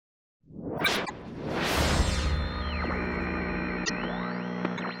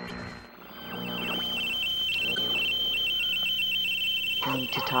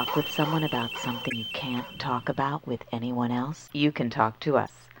Need to talk with someone about something you can't talk about with anyone else? You can talk to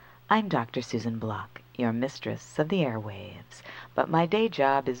us. I'm Dr. Susan Block, your mistress of the airwaves, but my day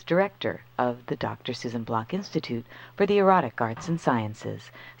job is director of the Dr. Susan Block Institute for the Erotic Arts and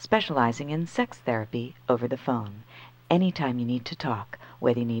Sciences, specializing in sex therapy over the phone. Anytime you need to talk,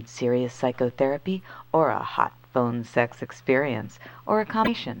 whether you need serious psychotherapy or a hot phone sex experience or a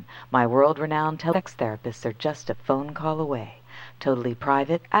combination, my world-renowned sex therapists are just a phone call away. Totally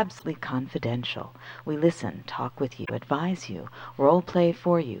private, absolutely confidential. We listen, talk with you, advise you, role play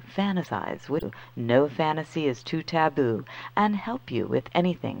for you, fantasize with you. No fantasy is too taboo, and help you with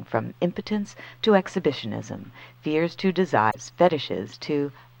anything from impotence to exhibitionism, fears to desires, fetishes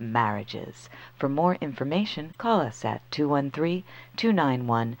to marriages. For more information, call us at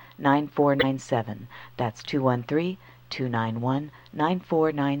 213-291-9497. That's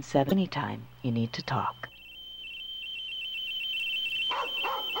 213-291-9497 anytime you need to talk.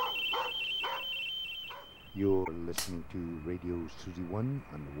 You're listening to Radio Susie One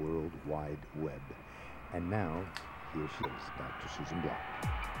on the World Wide Web. And now, here she is, Dr. Susan Block.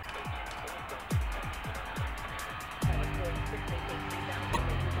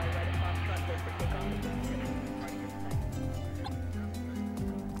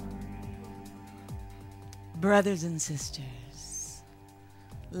 Brothers and sisters,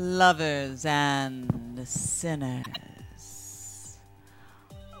 lovers and sinners,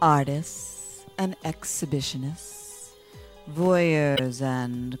 artists and exhibitionists, voyeurs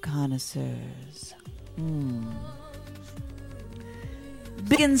and connoisseurs,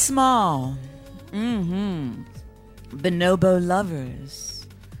 big and small, bonobo lovers,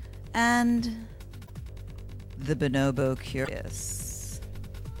 and the bonobo curious.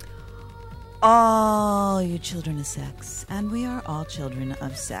 All you children of sex, and we are all children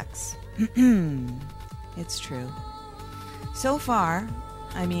of sex. It's true. So far,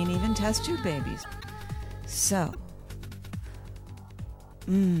 I mean, even test tube babies. So,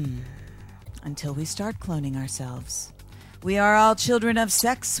 until we start cloning ourselves, we are all children of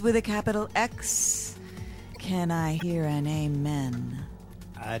sex with a capital X. Can I hear an amen?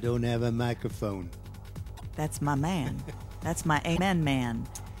 I don't have a microphone. That's my man. That's my amen man.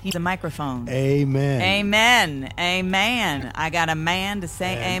 He's a microphone. Amen. Amen. Amen. I got a man to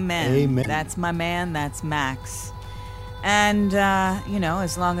say amen. Amen. That's my man. That's Max. And,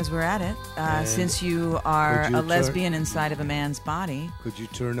 as long as we're at it, since you are a lesbian inside of a man's body. Could you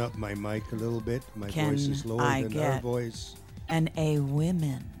turn up my mic a little bit? My voice is lower than her voice. And a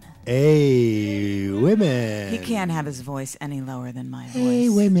women. A women. He can't have his voice any lower than my voice. Hey,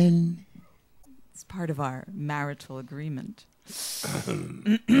 women. It's part of our marital agreement.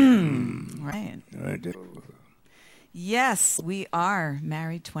 Right. Yes, we are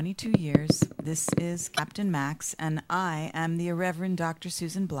married 22 years. This is Captain Max, and I am the Reverend Dr.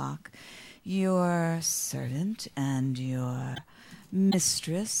 Susan Block, your servant and your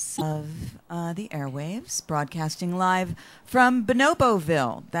mistress of the airwaves, broadcasting live from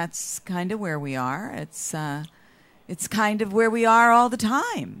Bonoboville. That's kind of where we are. It's kind of where we are all the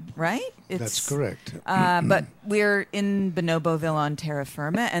time, right? That's correct. But we're in Bonoboville on terra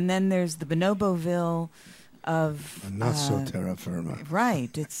firma, and then there's the Bonoboville of not so terra firma.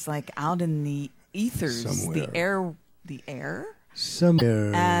 Right. It's like out in the ethers, somewhere. the air,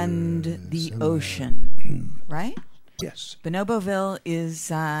 somewhere, and the ocean. Right? Yes. Bonoboville is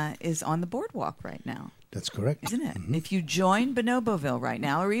on the boardwalk right now. That's correct. Isn't it? Mm-hmm. If you join Bonoboville right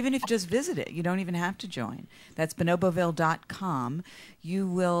now, or even if you just visit it, you don't even have to join. That's bonoboville.com. You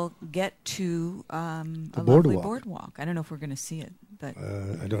will get to a lovely boardwalk. I don't know if we're going to see it, but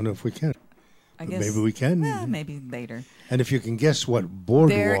I don't know if we can. I guess maybe we can. Well, maybe later. And if you can guess what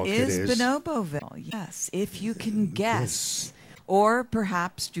boardwalk it is. There is Bonoboville. Yes, if you can guess. Or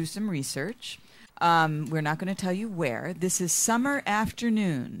perhaps do some research. We're not going to tell you where. This is summer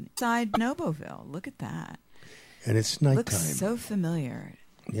afternoon inside Bonoboville. Look at that. And it's nighttime. Looks so familiar.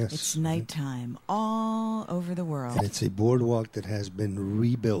 Yes. It's nighttime all over the world. And it's a boardwalk that has been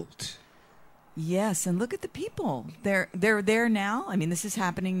rebuilt. Yes, and look at the people. They're there now. I mean, this is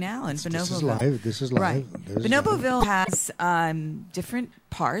happening now in Bonoboville. This is live. Right. Bonoboville has different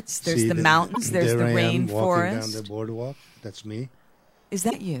parts. There's the mountains. There's the rainforest. Walking down the boardwalk. That's me. Is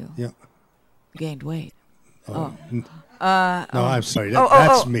that you? Yeah. Gained weight. No, I'm sorry.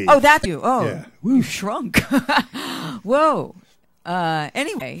 That's me. Oh, that's you. Oh, yeah. You shrunk. Whoa.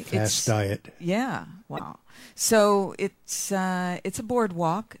 Anyway, fast diet. Yeah. Wow. So it's a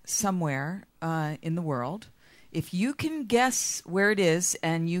boardwalk somewhere in the world. If you can guess where it is,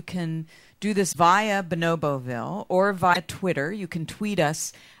 and you can do this via Bonoboville or via Twitter, you can tweet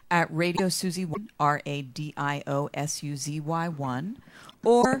us at Radio Suzy 1, RADIOSUZY1,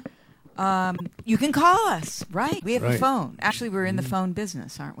 or you can call us, right? We have a phone. Actually, we're in the phone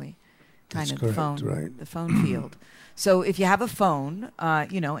business, aren't we? That's correct, right. The phone field. So if you have a phone,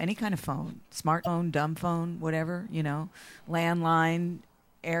 any kind of phone, smartphone, dumb phone, whatever, landline,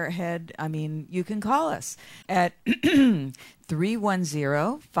 airhead, you can call us at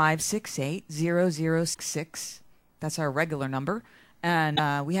 310-568-0066. That's our regular number.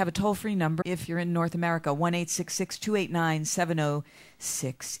 And we have a toll-free number if you're in North America,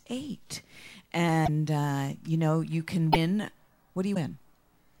 1-866-289-7068. And, you can win. What do you win?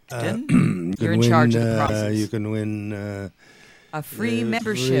 You're in charge of the process. You can win a free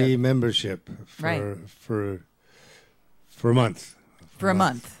membership. Free membership for a month. For a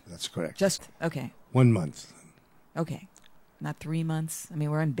month. That's correct. Okay. 1 month. Okay. Not 3 months.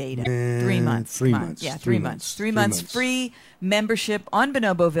 We're in beta. 3 months. 3 months. Yeah, 3 months. 3 months free membership on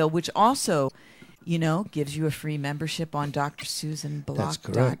Bonoboville, which also, gives you a free membership on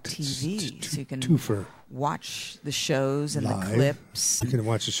drsusanblock.tv. So you can watch the shows and live. The clips. You can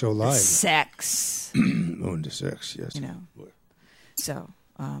watch the show live. Sex. The sex, yes. So,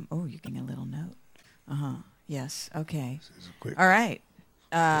 you're getting a little note. Yes. Okay. Quick. All right.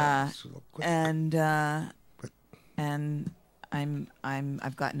 Quick. And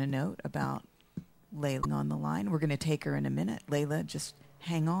I've gotten a note about Layla on the line. We're going to take her in a minute. Layla, just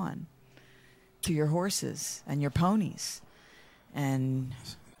hang on to your horses and your ponies and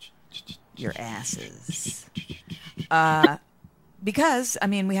your asses. Because,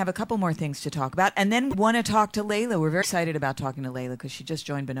 we have a couple more things to talk about. And then we want to talk to Layla. We're very excited about talking to Layla because she just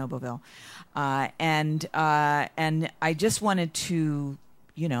joined Bonoboville. And I just wanted to,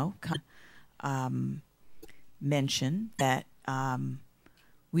 mention that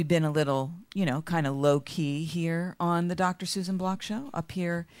we've been a little, kind of low-key here on the Dr. Susan Block Show up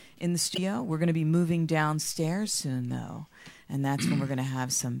here in the studio. We're going to be moving downstairs soon, though. And that's when we're going to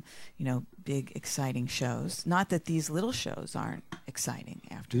have some, big, exciting shows. Not that these little shows aren't exciting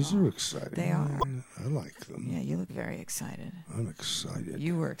after all. These are exciting. They are. I like them. Yeah, you look very excited. I'm excited.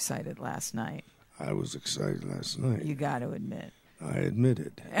 You were excited last night. I was excited last night. You got to admit. I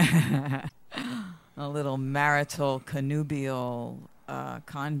admitted. A little marital, connubial,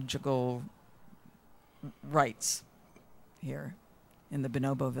 conjugal rights here in the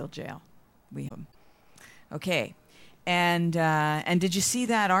Bonoboville jail. We have them. Okay. And did you see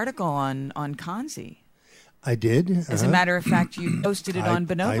that article on Kanzi? I did. As a matter of fact, you posted it on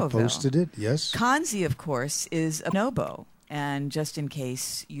Bonoboville. I posted it, yes. Kanzi, of course, is a bonobo. And just in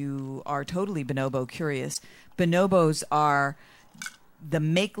case you are totally bonobo curious, bonobos are the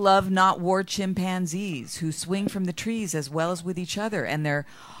make love not war chimpanzees who swing from the trees as well as with each other, and they're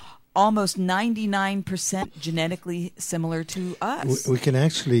almost 99% genetically similar to us. We can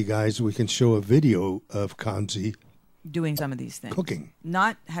actually, guys, we can show a video of Kanzi doing some of these things. Cooking.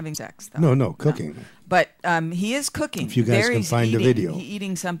 Not having sex, though. No, cooking. No. But he is cooking. If you guys can find the video. He's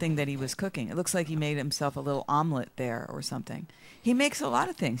eating something that he was cooking. It looks like he made himself a little omelet there or something. He makes a lot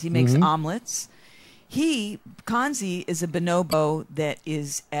of things. He makes omelets. Kanzi is a bonobo that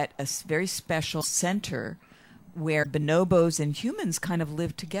is at a very special center where bonobos and humans kind of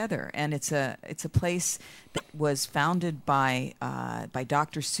live together, and it's a place that was founded by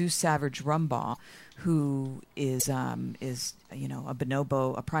Dr. Sue Savage Rumbaugh, who is a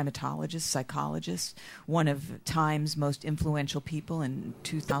bonobo, a primatologist, psychologist, one of Time's most influential people in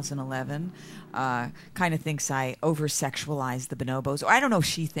 2011. Kind of thinks I over-sexualize the bonobos. Or I don't know if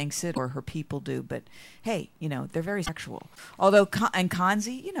she thinks it or her people do, but hey, they're very sexual. Although, and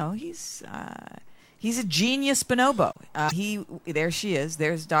Kanzi, he's a genius bonobo. There she is.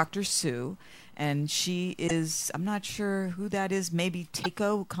 There's Dr. Sue, and she is, I'm not sure who that is, maybe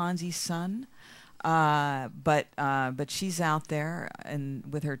Takeo, Kanzi's son. But she's out there and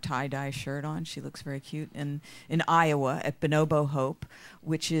with her tie-dye shirt on. She looks very cute. And in Iowa at Bonobo Hope,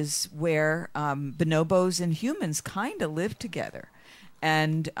 which is where bonobos and humans kind of live together.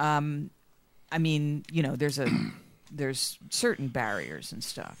 And there's certain barriers and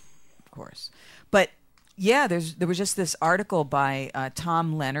stuff, of course. But yeah, there was just this article by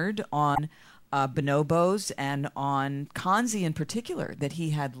Tom Leonard on bonobos and on Kanzi in particular that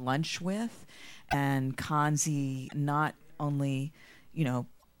he had lunch with. And Kanzi not only,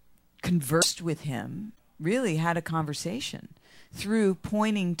 conversed with him, really had a conversation through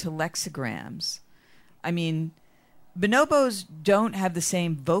pointing to lexicograms. Bonobos don't have the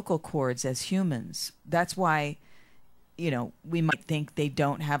same vocal cords as humans. That's why, we might think they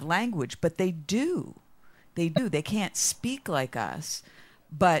don't have language, but they do. They do. They can't speak like us,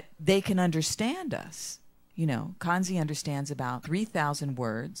 but they can understand us. Kanzi understands about 3,000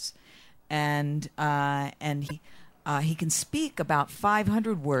 words, and he can speak about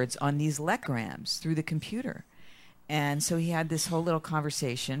 500 words on these lexigrams through the computer. And so he had this whole little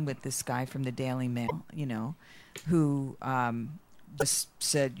conversation with this guy from the Daily Mail, who just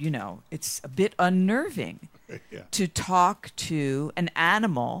said, it's a bit unnerving to talk to an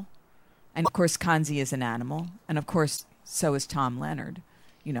animal. And, of course, Kanzi is an animal. And, of course, so is Tom Leonard.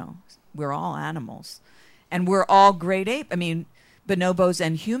 We're all animals. And we're all great ape. I mean, bonobos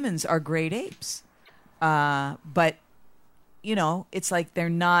and humans are great apes. But, it's like they're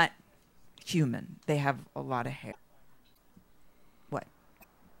not human. They have a lot of hair. What?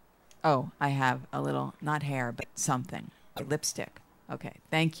 Oh, I have a little, not hair, but something. Lipstick. Okay.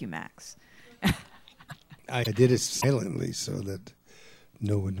 Thank you, Max. I did it silently so that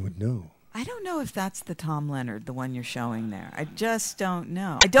no one would know. I don't know if that's the Tom Leonard, the one you're showing there. I just don't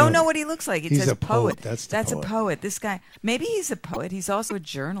know. I don't know what he looks like. It He's says a poet. That's a poet. This guy, maybe he's a poet. He's also a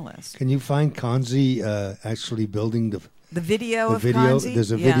journalist. Can you find Kanzi actually building the video of video? Kanzi?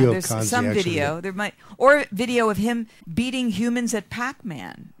 There's a video of there's Kanzi. Some actually. video. There might, or video of him beating humans at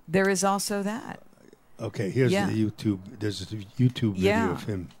Pac-Man. There is also that. Okay, here's the YouTube. There's a YouTube video of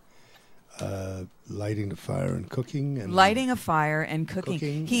him lighting the fire and cooking. Lighting a fire and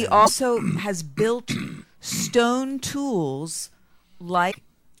cooking. He also has built stone tools like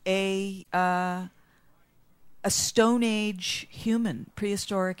a Stone Age human.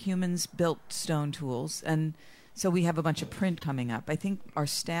 Prehistoric humans built stone tools. And so we have a bunch of print coming up. I think our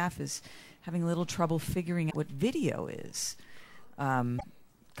staff is having a little trouble figuring out what video is.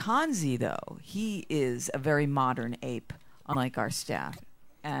 Kanzi, though, he is a very modern ape, unlike our staff.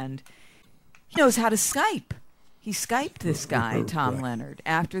 And he knows how to Skype. He Skyped this guy, Tom Leonard,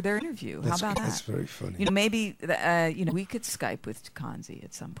 after their interview. How about that? That's very funny. Maybe we could Skype with Kanzi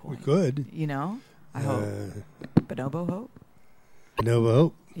at some point. We could. I hope. Bonobo Hope? Bonobo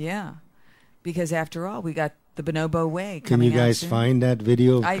Hope? Yeah. Because after all, we got the Bonobo Way coming out. Can you guys soon. find that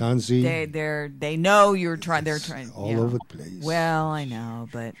video of Kanzi? They know you're trying. They're trying all over the place. Well, I know,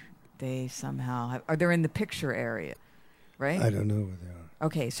 but they somehow they're in the picture area, right? I don't know where they are.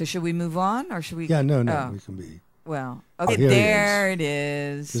 Okay, so should we move on, or should we? Yeah, no, we can be. Well, okay, here it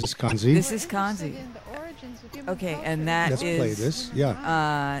is. This is Kanzi. This is Kanzi. Okay, and that Let's is. play this.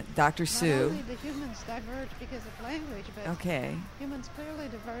 Yeah. Dr. Sue. Not only the humans diverge because of language, but Okay. humans clearly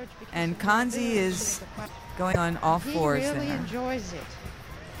diverge because And of Kanzi is going on all fours He really there. enjoys it.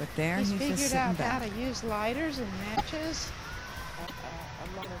 But there He's he's just figured sitting out back. how to use lighters and matches.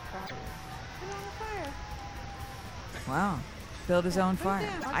 A lot of fire. Put on a fire. Wow. Build his own fire.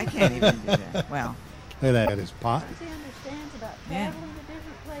 down. I can't even do that. Well, Look at that, his pot. He understands about Yeah. traveling to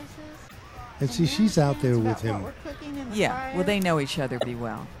different places. And see, she's out there with Understands him. about what we're cooking in the yeah. fire. Well, they know each other pretty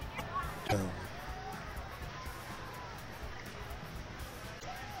well.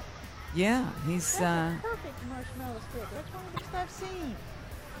 Yeah, he's That's a perfect marshmallow stick. That's one of the best I've seen.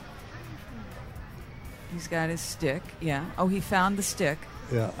 he's got his stick. Yeah. Oh, he found the stick,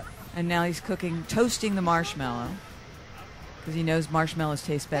 Yeah. and now he's toasting the marshmallow because he knows marshmallows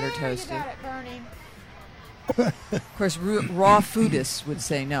taste better There, toasted. You got it burning. Of course, raw foodists would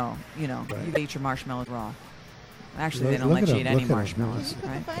say no. You Right. eat your marshmallows raw. Actually, Look- they don't look let at you him, eat any look at him. marshmallows, Did you put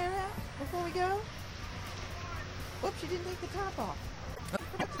right? the fire out before we go? Whoops, you didn't take the top off.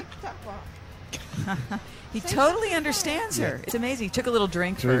 Take the top off. He Say totally something understands about her. It's amazing. He took a little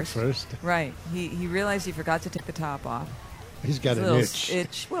drink first. Right. He realized he forgot to take the top off. He's got His an little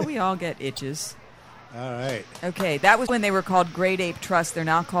itch. Well, we all get itches. All right. Okay, that was when they were called Great Ape Trust. They're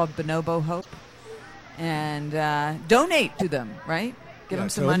now called Bonobo Hope. And donate to them, right? Give Yeah, them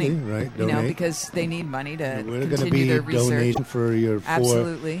some totally, money. right, You know, donate. because they need money to We're going to continue be their research. donating for your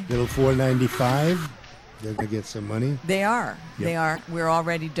Absolutely. little $4.95. They're going to get some money. They are. Yep. They are. We're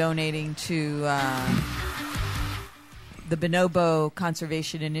already donating to the Bonobo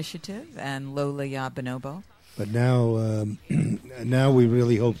Conservation Initiative and Lola Ya Bonobo. But now, now we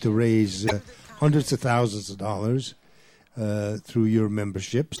really hope to raise hundreds of thousands of dollars through your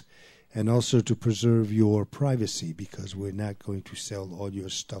memberships, and also to preserve your privacy, because we're not going to sell all your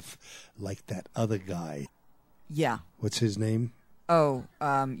stuff like that other guy. Yeah. What's his name? Oh,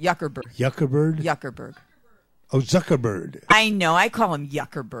 Yuckerberg. Zuckerberg? Yuckerberg. Oh, Zuckerberg. I know. I call him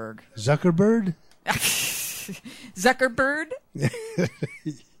Yuckerberg. Zuckerberg? Zuckerberg?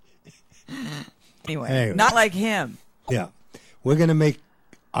 Anyway, Anyway. not like him. Yeah. We're going to make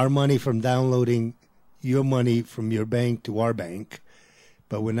our money from downloading your money from your bank to our bank,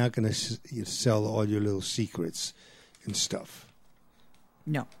 but we're not going to sell all your little secrets and stuff.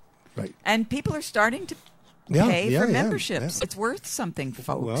 No. Right. And people are starting to pay for yeah, memberships. yeah. It's worth something,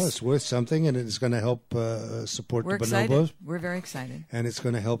 folks. Well, it's worth something, and it's going to help support We're the excited. bonobos. We're very excited. And it's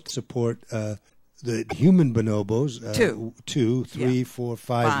going to help support the human bonobos. Two, three, Yeah. 4,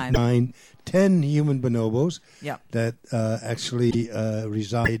 5, Five. 9, 10 human bonobos Yep. that actually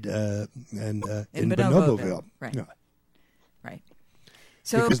reside in Bonoboville. Bonoboville. Right. Yeah. Right.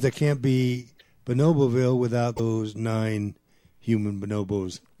 So Because there can't be Bonoboville without those 9 human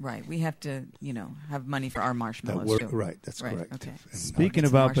bonobos right, we have to, have money for our that marshmallows work. too. Right, that's Right, correct. okay. And Speaking Get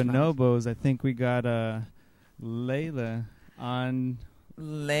some about marshmallows. bonobos, I think we got Layla on.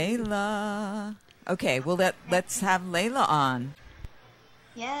 Layla. Okay, well let's have Layla on.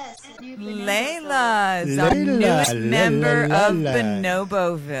 Yes, the new Bonoboville. Layla is our Layla, newest la, member la, of la.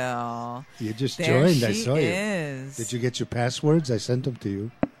 Bonoboville. You just There joined. she I saw you. is. Did you get your passwords? I sent them to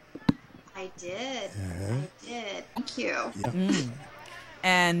you. I did. Uh-huh. I did. Thank you.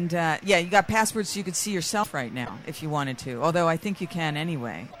 And you got passwords so you could see yourself right now if you wanted to. Although I think you can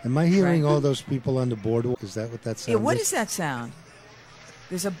anyway. Am I hearing Right. all those people on the boardwalk? Is that what that sounds Yeah, what is that sound?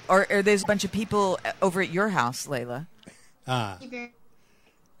 There's there's a bunch of people over at your house, Layla. Ah, Thank you very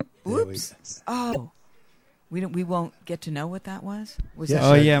there we Oops. Oh, we won't get to know what that was. Was Yes,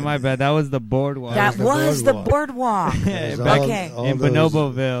 Oh, I- yeah, my bad. That was the boardwalk. that was the boardwalk. boardwalk? Yeah, There's back Okay. all in those-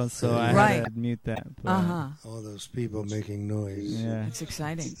 Bonoboville, so I Right. had to mute that. but- Uh-huh. All those people making noise. Yeah. It's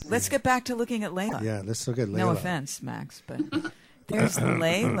exciting. Let's get back to looking at Layla. Yeah, let's look at Layla. No offense, Max, but there's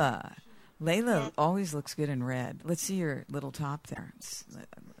Layla. Layla always looks good in red. Let's see your little top there.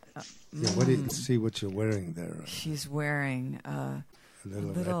 Yeah, what do you see what you're wearing there? She's wearing A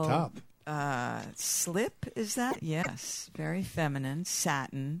little, little- red top. slip, is that? Yes. Very feminine.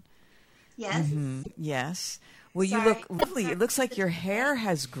 Satin. Yes. Yes. Well, you Sorry. look lovely. It looks like your hair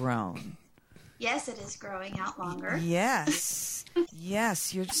has grown. Yes, it is growing out longer. Yes.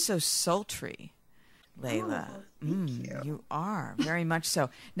 Yes. You're so sultry, Layla. Oh, thank you. You are, very much so.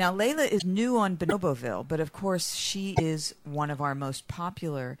 Now, Layla is new on Bonoboville, but of course, she is one of our most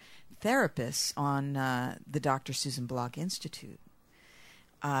popular therapists on the Dr. Susan Block Institute.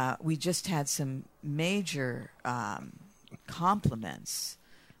 We just had some major compliments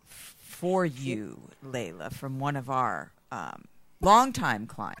for you, Layla, from one of our longtime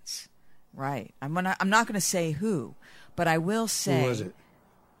clients. Right. I'm not going to say who, but I will say. Who was it?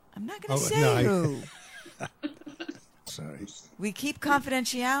 I'm not going to Oh, say no, who. Sorry. We keep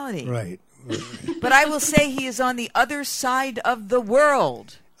confidentiality. Right. But I will say he is on the other side of the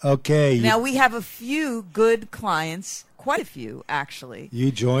world. Okay. Now, we have a few good clients, quite a few, actually,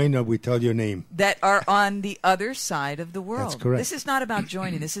 you join or we tell your name. that are on the other side of the world. That's correct. This is not about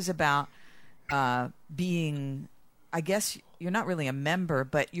joining. This is about being, I guess you're not really a member,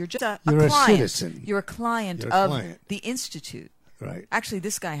 but you're just You're a client. citizen. You're a client You're a of client. the Institute. Right. Actually,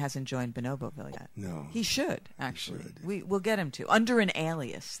 this guy hasn't joined Bonoboville yet. No. He should, actually. should. We'll get him to. Under an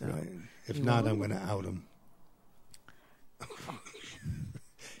alias, though. Right. If You not, will? I'm going to out him.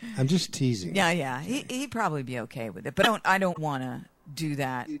 I'm just teasing. Yeah. He'd probably be okay with it. But I don't want to do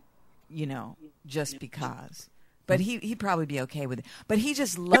that, just because. But he'd probably be okay with it. But he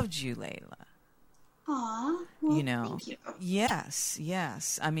just loved you, Layla. Aw. Well, thank you.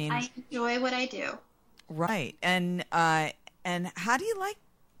 Yes. I mean, I enjoy what I do. right. And how do you like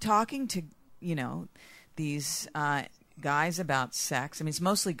talking to, these guys about sex? I mean, it's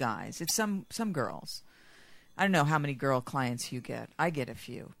mostly guys. It's some girls. I don't know how many girl clients you get. I get a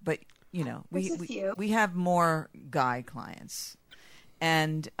few, but There's a few. we have more guy clients,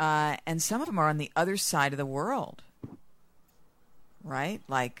 and some of them are on the other side of the world, right?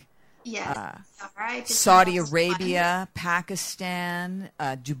 Like Yes. Sorry, Saudi Arabia, Pakistan,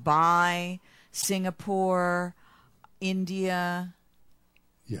 Dubai, Singapore, India.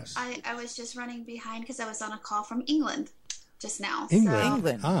 Yes. I was just running behind because I was on a call from England just now. England? So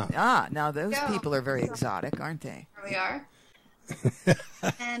England. Ah. Now those Yeah. people are very exotic, aren't they? here we are.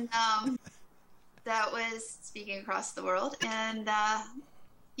 And that was speaking across the world. And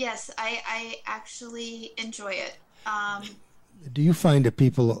yes, I actually enjoy it. Do you find that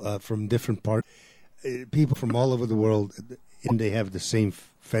people from different parts, people from all over the world, and they have the same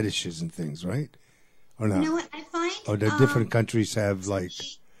fetishes and things, right? Or not? You know what I find? Or the different countries have like.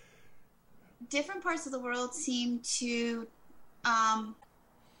 Different parts of the world seem to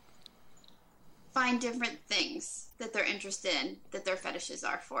find different things that they're interested in, that their fetishes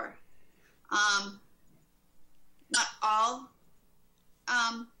are for. Not all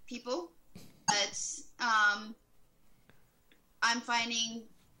people, but I'm finding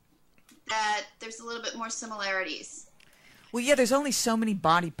that there's a little bit more similarities. Well, yeah, there's only so many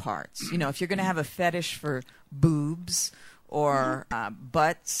body parts. If you're going to have a fetish for boobs or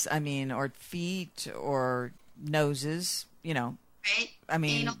butts, I mean, or feet or noses, you know. Right? I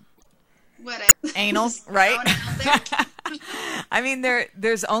mean, Anal. Whatever. Anal, Just right? throwing it out there. I mean,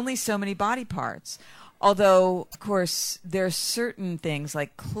 there's only so many body parts. Although, of course, there's certain things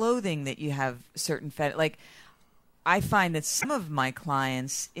like clothing that you have certain like I find that some of my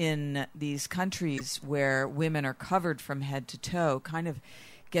clients in these countries where women are covered from head to toe kind of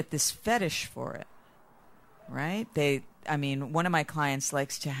get this fetish for it, right? I mean, one of my clients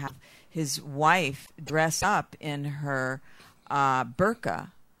likes to have his wife dress up in her burqa.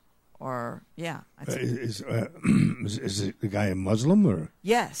 Or is the guy a Muslim or?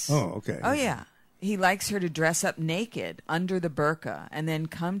 Yes. Oh, okay. Oh, yeah. He likes her to dress up naked under the burqa and then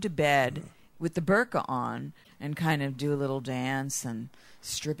come to bed with the burqa on and kind of do a little dance and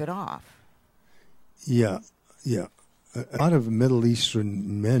strip it off. Yeah, yeah. A lot of Middle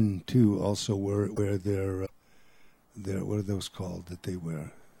Eastern men too also wear their what are those called that they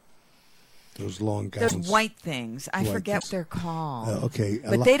wear? Those long gowns. Those white things. I White forget things. what they're called. Okay.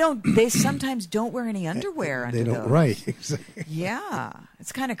 But they sometimes don't wear any underwear under They don't, those. right. Exactly. Yeah.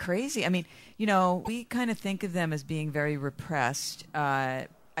 It's kind of crazy. I mean, you know, we kind of think of them as being very repressed. I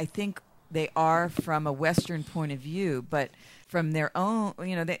think they are from a Western point of view, but from their own,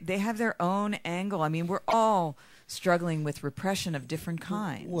 you know, they have their own angle. I mean, we're all struggling with repression of different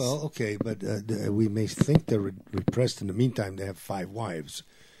kinds. Well, okay, but we may think they're repressed. In the meantime, they have 5 wives.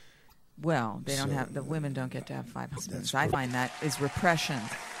 Well, they don't So, have, the women don't get to have 5 husbands. that's I find that is repression.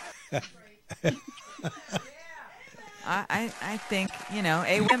 I think, you know,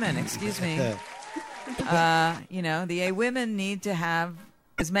 women, excuse me, you know, the women need to have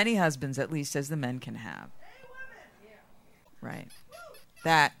as many husbands at least as the men can have. Right.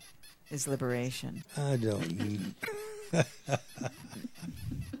 That is liberation. I don't.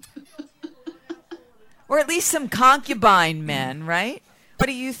 Or at least some concubine men, right? What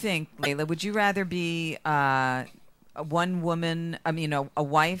do you think, Layla? Would you rather be one woman, I mean, a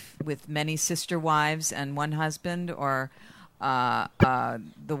wife with many sister wives and one husband, or the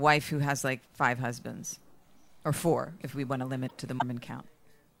wife who has like 5 husbands? Or 4, if we want to limit to the Mormon count.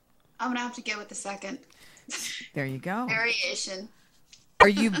 I'm going to have to go with the second. There you go. Variation. Are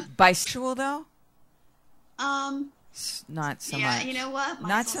you bisexual, though? Not so yeah, much. you know what?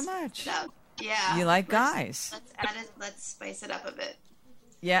 Not so much. Yeah. You like guys. Let's add it. Let's spice it up a bit.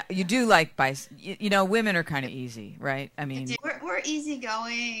 Yeah, you do like you know, women are kind of easy, right? I mean, we're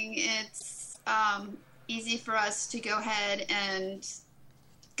easygoing. It's easy for us to go ahead and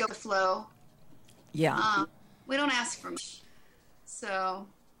go with the flow. yeah. We don't ask for much. So,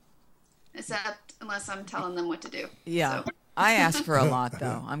 except unless I'm telling them what to do. Yeah. So. I ask for a lot,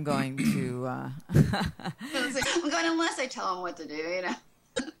 though. I'm going to. I'm going unless I tell them what to do. You know.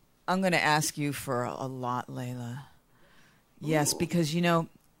 I'm going to ask you for a lot, Layla. Yes, Ooh. because you know,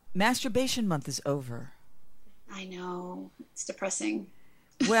 masturbation month is over. I know it's depressing.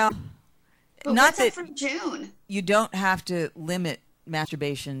 Well, But not what's up that for June? you don't have to limit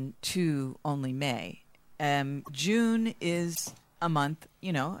masturbation to only May. June is a month,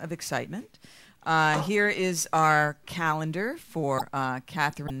 you know, of excitement. Here is our calendar for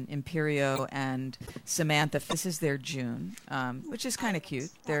Catherine Imperio and Samantha. This is their June, which is kind of cute.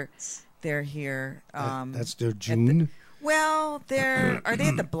 They're here. That's their June. Well, are they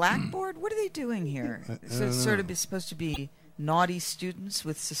at the blackboard? What are they doing here? So it's sort of supposed to be naughty students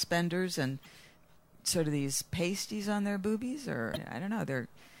with suspenders and sort of these pasties on their boobies, or I don't know.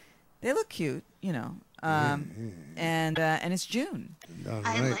 They look cute, you know. And it's June. All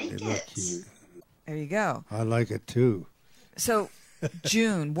I right, like they look it. cute. There you go. I like it too. So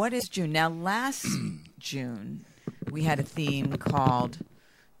June, what is June? Now last June we had a theme called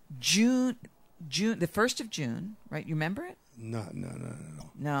June, the 1st of June, right? You remember it? No.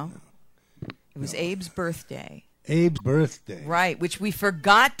 No. It was Abe's birthday. Abe's birthday. Right, which we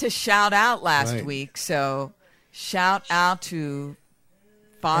forgot to shout out last Right. week. So shout out to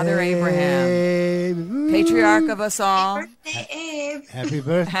Father Abraham, Abe. patriarch of us all. Birthday, Abe. Happy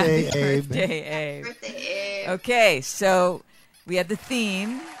birthday, Happy Abe. birthday, Abe. Birthday, Abe. Okay, so we had the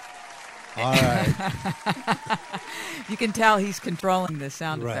theme. All right. You can tell he's controlling the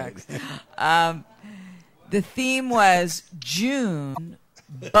sound Right. effects. The theme was June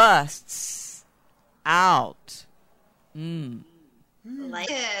busts out. Like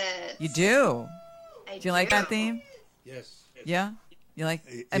it. You do? I Do you like that theme? Yes. Yeah? You like?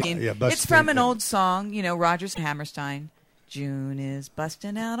 I Yeah, mean, yeah, it's busting, from an yeah. old song, you know, Rodgers and Hammerstein. June is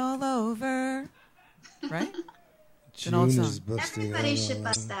busting out all over. Right? an old June song. is busting Everybody out should all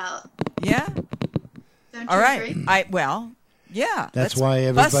bust out. Yeah? Don't All you right. agree? Yeah. That's let's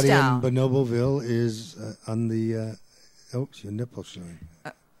why bust everybody in out. Bonoboville is on the Oh, your nipple's showing.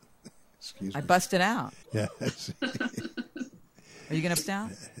 Excuse I me. busted out. Yeah. Let's Are you going to bust out?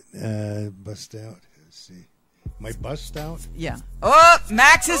 see. Bust out. Let's see. My bust out? Yeah. Oh,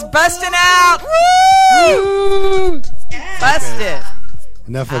 Max is busting out. Woo! Busted.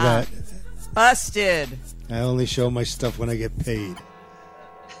 Enough of that. Busted. I only show my stuff when I get paid.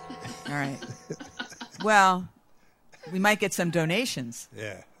 All right. Well, we might get some donations.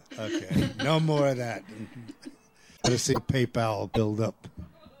 Yeah. Okay. No more of that. Gotta see PayPal build up.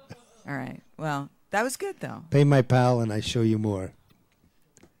 All right. Well, that was good, though. Pay my pal and I show you more.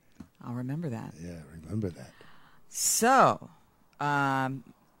 I'll remember that. Yeah, remember that. So,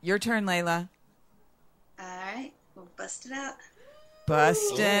 your turn, Layla. All right, we'll bust it out.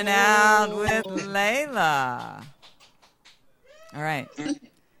 Busting out with Layla. All right.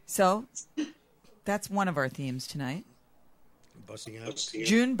 So, that's one of our themes tonight. Busting out.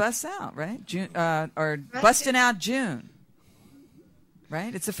 June busts out, right? June, or busting out June.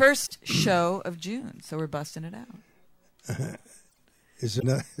 Right? It's the first show of June, so we're busting it out. Is it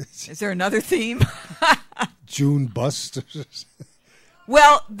not Is there another theme? June bust?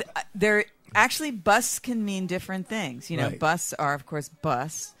 Well, there actually busts can mean different things. You know, Right. busts are, of course,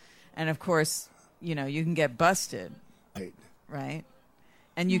 busts, and of course, you know, you can get busted, Right. right?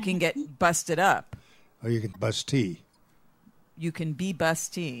 And you can get busted up. Or you can bust tea. You can be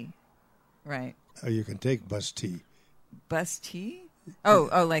busty, right? Or you can take bus tea. Busty?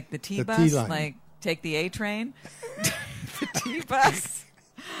 Oh, like the T The bus, T line. like take the A train, the T bus.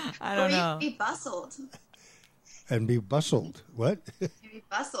 I don't Or know. you be bustled. And be bustled. What? You be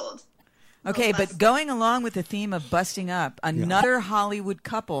bustled. Okay, but Bust. going along with the theme of busting up, another Hollywood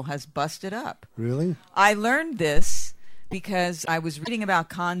couple has busted up. Really? I learned this because I was reading about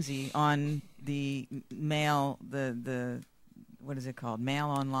Kanzi on the Mail, the what is it called? Mail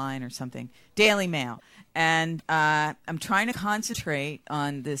Online or something, Daily Mail, and I'm trying to concentrate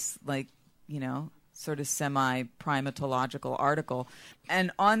on this, like, you know, sort of semi-primatological article,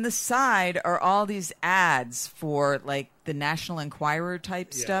 and on the side are all these ads for like the National Enquirer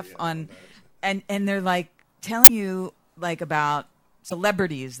type stuff on, and they're like telling you like about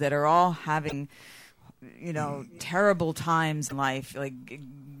celebrities that are all having, you know, terrible times in life, like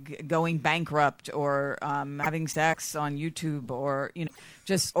going bankrupt or having sex on YouTube, or, you know,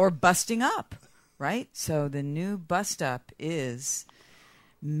 just, or busting up, right? So the new bust up is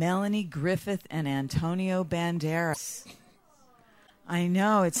Melanie Griffith and Antonio Banderas. I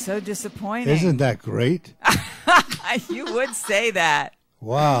know, it's so disappointing. Isn't that great? You would say that.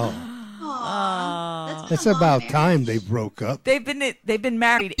 Wow. Aw, It's been a long about marriage. time they broke up. They've been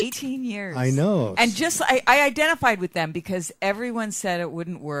married 18 years. I know. And just I identified with them because everyone said it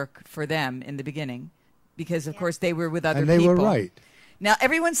wouldn't work for them in the beginning because, of course, they were with other And they people. were right. Now,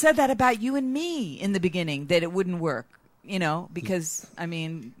 everyone said that about you and me in the beginning, that it wouldn't work, you know, because, I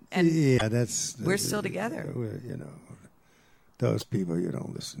mean, and Yeah, that's... we're still together. You know, those people you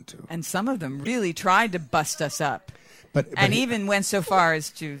don't listen to. and some of them really tried to bust us up But and even went so far as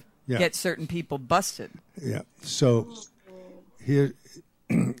to Yeah. get certain people busted. Yeah. So here,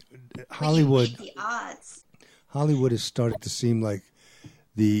 But you Hollywood... beat the odds. Hollywood has started to seem like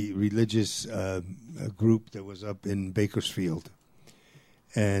the religious group that was up in Bakersfield.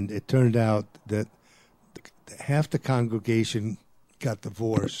 And it turned out that half the congregation got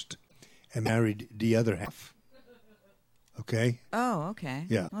divorced and married the other half. Okay? Oh, okay.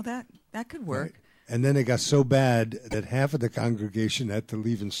 Yeah. Well, that could work. Right. And then it got so bad that half of the congregation had to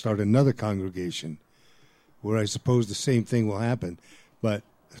leave and start another congregation, where I suppose the same thing will happen. But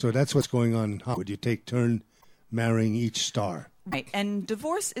so that's what's going on in Hollywood. You take turn marrying each star. Right. And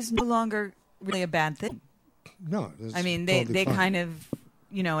divorce is no longer really a bad thing. No, I mean, they kind of,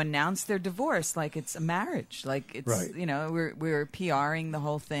 you know, announce their divorce like it's a marriage, like it's, Right. you know, we're PRing the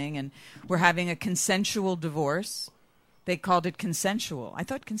whole thing, and we're having a consensual divorce. They called it consensual. I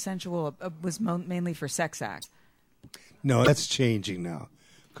thought consensual was mainly for sex acts. No, that's changing now,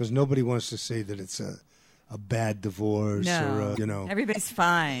 because nobody wants to say that it's a bad divorce No, or you know, everybody's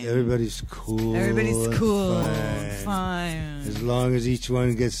fine. everybody's cool. Everybody's and cool, fine. fine. As long as each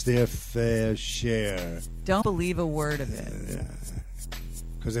one gets their fair share. Don't believe a word of it.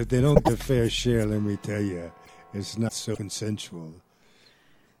 Because if they don't get their fair share, let me tell you, it's not so consensual.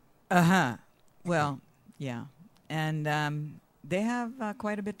 Well, yeah, and they have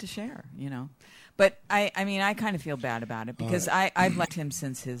quite a bit to share, you know. But I mean, I kind of feel bad about it because I've liked him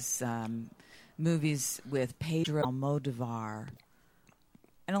since his movies with Pedro Almodovar.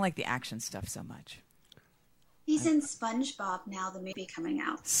 I don't like the action stuff so much. He's in SpongeBob now, the movie coming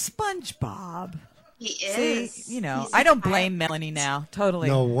out. SpongeBob. He See, is. you know, He's I don't a blame Melanie now. Totally.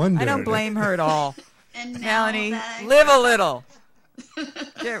 No wonder. I don't blame her at all. And now Melanie, that live a little.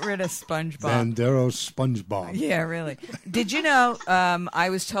 Get rid of SpongeBob. Bandero SpongeBob. Yeah, really. Did you know, I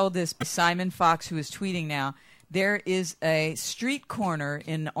was told this by Simon Fox, who is tweeting now, there is a street corner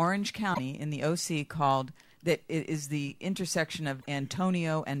in Orange County in the OC called, that it is the intersection of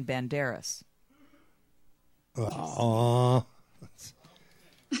Antonio and Banderas. Aw.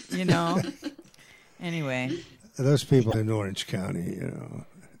 You know? Anyway. Those people in Orange County,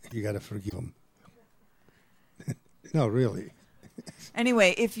 you got to forgive them. No, really.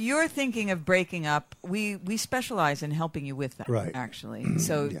 Anyway, if you're thinking of breaking up, we specialize in helping you with that, Right. actually.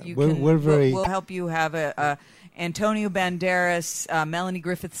 So Yeah, you we'll help you have a Antonio Banderas, Melanie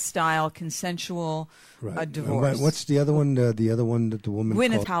Griffith style consensual Right. divorce. What's the other one? The other one that the woman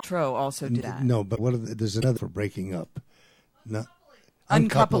Gwyneth called? Paltrow also did that. No, but there's another for breaking up. No,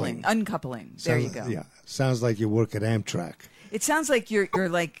 Uncoupling. There you go. Yeah, sounds like you work at Amtrak. It sounds like you're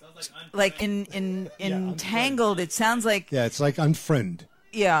like entangled. It sounds like Yeah, it's like unfriend.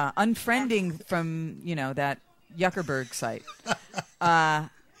 unfriending from that Zuckerberg site.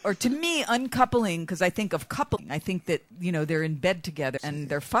 Or to me, uncoupling, because I think of coupling. I think that they're in bed together and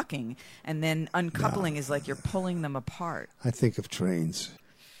they're fucking, and then uncoupling is like you're pulling them apart. I think of trains.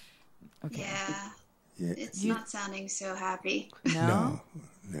 Okay. Yeah, it's not sounding so happy. No?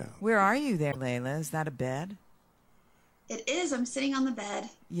 No. Where are you there, Layla? Is that a bed? It is. I'm sitting on the bed.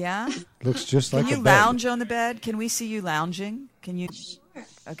 Yeah. Looks just like Can a you bed. lounge on the bed? Can we see you lounging? Can you? Sure.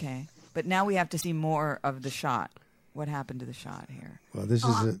 Okay. But now we have to see more of the shot. What happened to the shot here? Well, this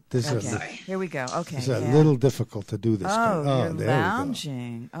is Okay. Here we go. Okay. it's a yeah. little difficult to do this. Oh, you're there we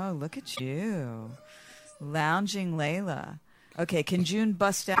lounging. Oh, look at you. Lounging Layla. Okay, can June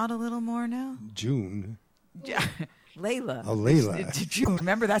bust out a little more now? go. June. Layla. Oh, Layla. It's June.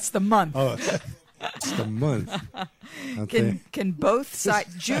 Remember, that's the month. Oh, it's the month. Okay. Can both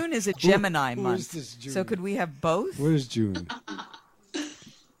sides... June is a Gemini who month. is this June? So could we have both? Where's June?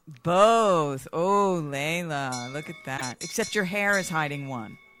 Both. Oh, Layla. Look at that. Except your hair is hiding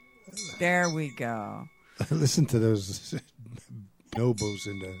one. There we go. Listen to those bonobos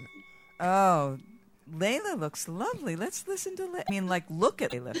in the. Oh, Layla looks lovely. Let's listen to look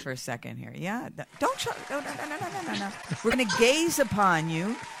at Layla for a second here. Yeah. Don't show. No. We're going to gaze upon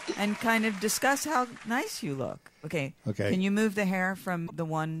you and kind of discuss how nice you look. Okay. Okay. Can you move the hair from the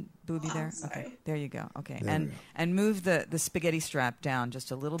one boobie Oh, there? sorry. Okay. There you go. Okay. There we go. And move the spaghetti strap down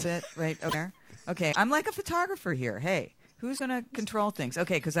just a little bit right over there. Okay. I'm like a photographer here. Hey. Who's going to control things?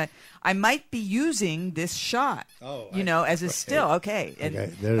 Okay, because I might be using this shot, as a still. Okay. And,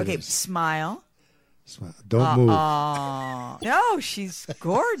 Okay, there it is. Smile. Don't move. No, she's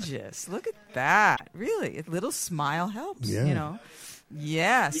gorgeous. Look at that. Really, a little smile helps, Yeah.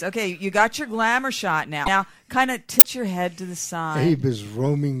 Yes. Okay, you got your glamour shot now. Now, kind of tilt your head to the side. Abe is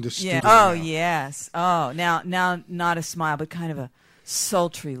roaming the studio. Yeah. Oh, now. yes. Oh, now not a smile, but kind of a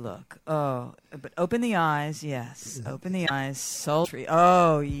sultry look. Oh, but open the eyes. Yes. Open the eyes. Sultry.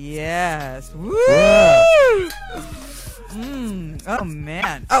 Oh, yes. Woo! Oh,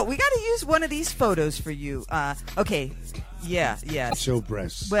 man. Oh, we got to use one of these photos for you. Okay. Yeah. Show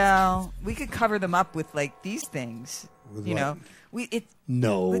breasts. Well, we could cover them up with like these things. With you what? know,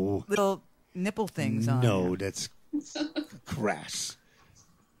 No. with little nipple things on. No, there. that's crass.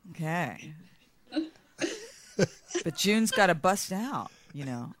 Okay. But June's got to bust out,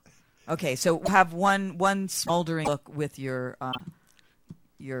 Okay, so we'll have one smoldering look with your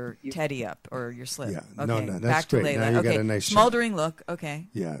teddy up or your slip. Yeah. Okay. No, that's back great. to Layla. Now you got okay. a nice shot. smoldering look. Okay.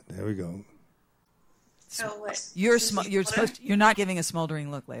 Yeah, there we go. So what? You're you're not giving a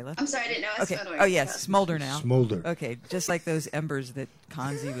smoldering look, Layla. I'm sorry, I didn't know. I Okay. was Oh yes, smolder now. Smolder. Okay, just like those embers that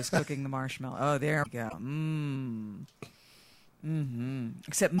Kanzi was cooking the marshmallow. Oh, there we go.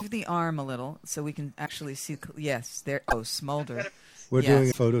 Except move the arm a little so we can actually see. Yes, there. Oh, smolder. We're Yes. doing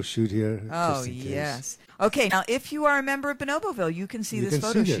a photo shoot here. Oh, just in case. yes. Okay, now if you are a member of Bonoboville, you can see You this can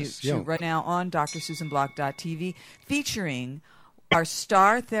photo see shoot, this, yeah. right now on drsusanblock.tv featuring our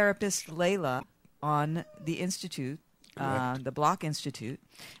star therapist, Layla, on the Institute, the Block Institute.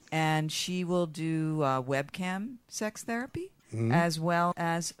 And she will do webcam sex therapy as well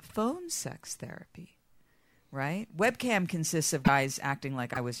as phone sex therapy. Right? Webcam consists of guys acting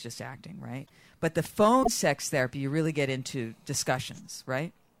like I was just acting, right? But the phone sex therapy, you really get into discussions,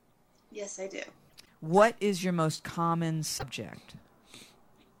 right? Yes, I do. What is your most common subject?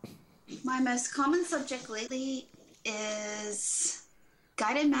 My most common subject lately is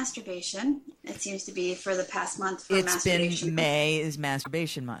guided masturbation. It seems to be for the past month for It's masturbation. been May is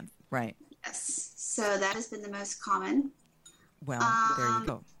masturbation month, right? Yes. So that has been the most common. Well, there you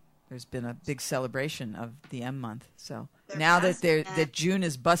go. There's been a big celebration of the M month. So There now has that been. that June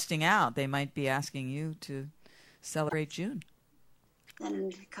is busting out, they might be asking you to celebrate June.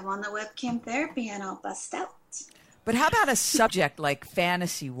 Then come on the webcam therapy and I'll bust out. But how about a subject like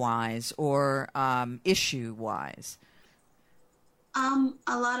fantasy-wise or issue-wise?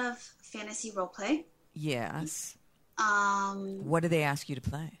 A lot of fantasy role play. Yes. Um, What do they ask you to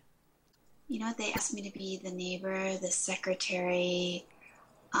play? you know, they asked me to be the neighbor, the secretary,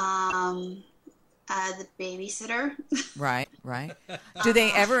 the babysitter. Right, right. Do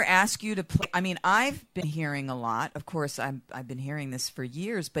they ever ask you to play? I mean, I've been hearing a lot. Of course, I've been hearing this for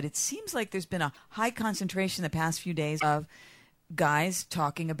years, but it seems like there's been a high concentration the past few days of guys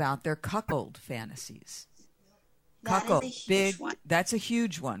talking about their cuckold fantasies. That is Cuckold, a huge big. one. That's a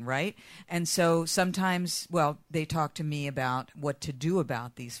huge one, right? And so sometimes, well, they talk to me about what to do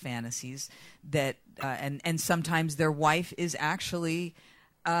about these fantasies. That and sometimes their wife is actually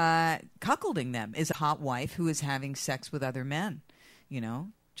cuckolding them. Is a hot wife who is having sex with other men. You know,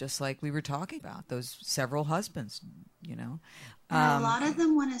 just like we were talking about those several husbands. You know, And a lot of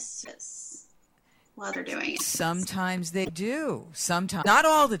them want to sis while they're doing it. sometimes they do. Sometimes, not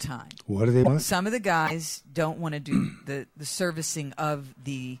all the time. What do they want? Some of the guys don't want to do the servicing of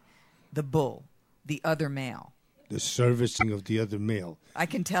the bull, the other male. The servicing of the other male. I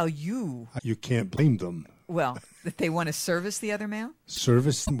can tell you, You can't blame them. well, that they want to service the other male.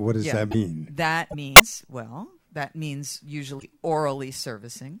 Service? What does Yeah. that mean? That means usually orally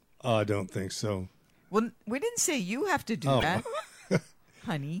servicing. Oh, I don't think so. Well, we didn't say you have to do Oh. that,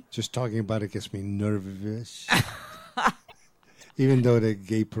 honey. Just talking about it gets me nervous. Even though the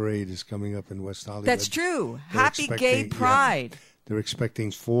gay parade is coming up in West Hollywood. That's true. They're Happy Gay expecting- yeah. Pride. They're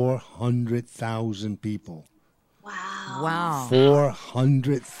expecting 400,000 people. Wow. Wow.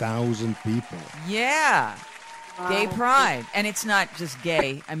 400,000 people. Yeah. Gay pride. And it's not just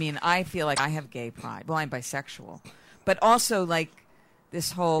gay. I mean, I feel like I have gay pride. Well, I'm bisexual. But also like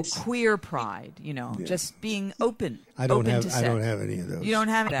this whole queer pride, you know, just being open. I don't open have. to I sex. don't have any of those. You don't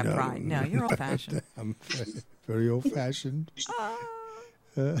have that No, pride. No, you're old fashioned. I'm very old fashioned.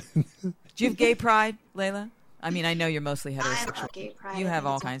 Do you have gay pride, Layla? I mean, I know you're mostly I heterosexual. love gay pride. You I have think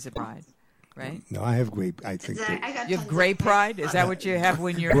all it's kinds of pride, right? No, I have great. I think that I got You have tons gray of pride? Is that what you have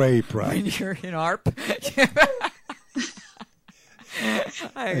when you're gray pride. when you're in ARP? Wait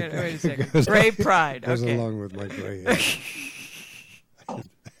a second. Goes- Gray pride. goes Okay. along with my gray hair.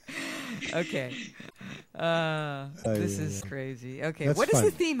 Okay. This is crazy. Okay. That's What is fine.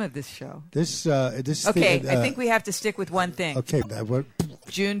 the theme of this show? This. Okay, thing, I think we have to stick with one thing. Okay, that what?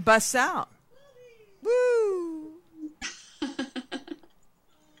 June busts out. Woo!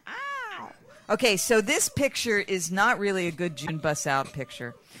 Ow. Okay, so this picture is not really a good June busts out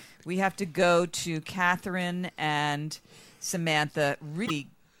picture. We have to go to Catherine and Samantha. Really,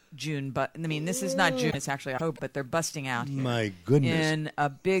 June, but I mean, this is not June; it's actually October. But they're busting out here My goodness. in a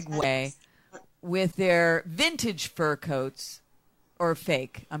big way with their vintage fur coats, or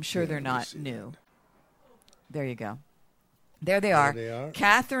fake. I'm sure they're let me not see new. There you go. There they are. they are.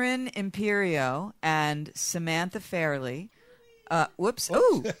 Catherine Imperio and Samantha Fairley. Whoops.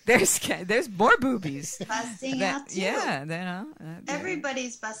 Oh, there's more boobies. busting out too. Yeah, they know.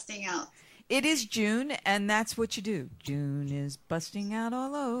 Everybody's busting out. It is June, and that's what you do. June is busting out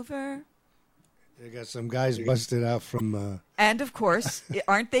all over. They got some guys busted out from. And of course,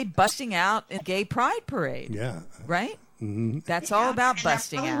 aren't they busting out in Gay Pride Parade? Yeah. Right? Mm-hmm. That's all about And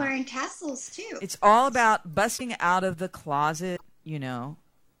busting they're probably out. wearing tassels too. It's all about busting out of the closet, you know,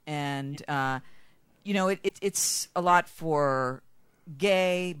 and you know, it's a lot for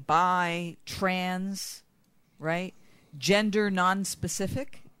gay, bi, trans, right? Gender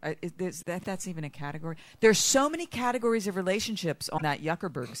non-specific. That's even a category. There's so many categories of relationships on that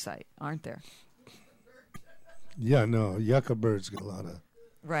Zuckerberg site, aren't there? Yeah, no, Yuckabird's got a lot of.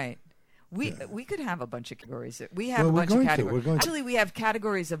 Right. We could have a bunch of categories. We have Well, a we're bunch going of to. categories. We're going to. Actually, we have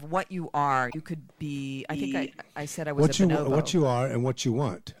categories of what you are. You could be. I think I said I was What a you bonobo. what you are and what you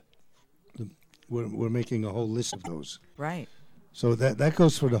want. We're making a whole list of those. Right. So that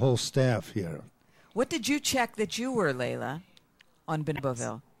goes for the whole staff here. What did you check that you were, Layla, on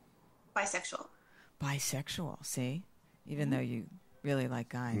Bonoboville? Bisexual. Bisexual. See, even though you really like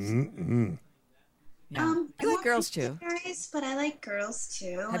guys. Mm-hmm. Yeah. I you like want girls to too. be Guys, but I like girls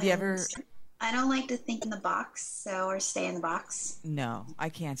too. Have you and ever? I don't like to think in the box, or stay in the box. No, I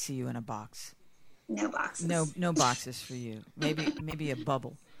can't see you in a box. No boxes. No boxes for you. Maybe a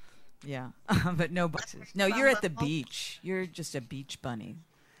bubble. Yeah, but no boxes. No, you're at the beach. You're just a beach bunny.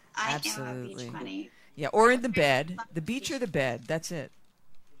 I am a Absolutely. beach bunny. Yeah, or in the bed. The beach or the bed. That's it.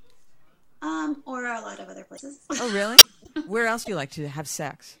 Or a lot of other places. Oh, really? Where else do you like to have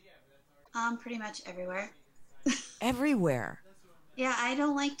sex? Pretty much everywhere. Everywhere. Yeah, I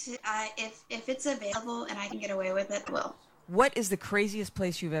don't like to. If it's available and I can get away with it, I will. What is the craziest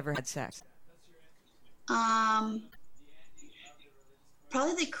place you've ever had sex? Probably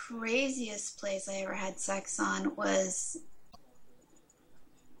the craziest place I ever had sex on was.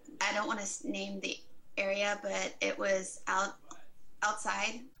 I don't want to name the area, but it was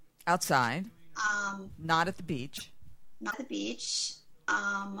outside. Outside. Not at the beach. Not the beach.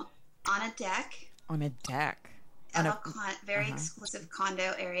 On a deck. On a deck. Of a very exclusive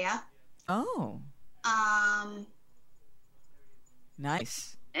condo area. Oh.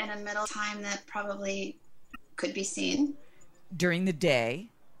 Nice. In a middle time that probably could be seen. During the day.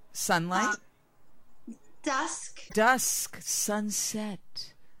 Sunlight? Dusk. Dusk.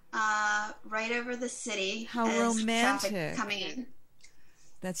 Sunset. Right over the city. How as romantic. Traffic coming in.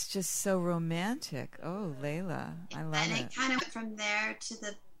 That's just so romantic. Oh, Layla. I love it. And it kind of went from there to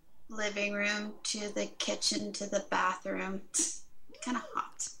the living room, to the kitchen, to the bathroom. Kind of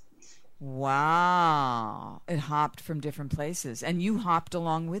hopped. Wow. It hopped from different places. And you hopped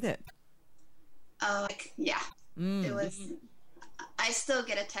along with it. Oh, yeah. It was... I still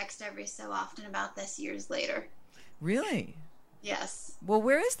get a text every so often about this years later. Really? Yes. Well,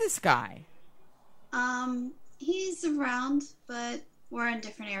 where is this guy? He's around, but we're in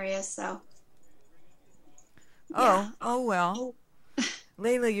different areas, so. Oh well.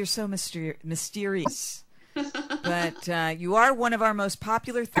 Layla, you're so mysterious. But you are one of our most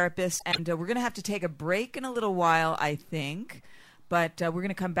popular therapists, and we're going to have to take a break in a little while, I think. But we're going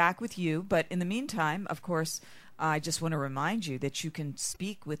to come back with you. But in the meantime, of course, I just want to remind you that you can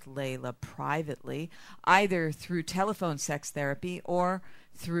speak with Layla privately, either through telephone sex therapy or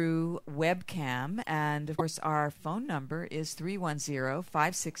through webcam. And, of course, our phone number is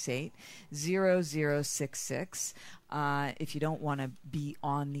 310-568-0066 if you don't want to be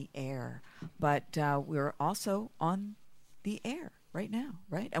on the air. But we're also on the air right now,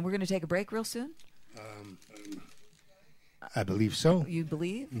 right? And we're going to take a break real soon? I believe so. You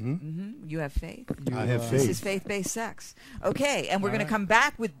believe? Mm-hmm. You have faith? I have faith. This is faith-based sex. Okay, and we're going to come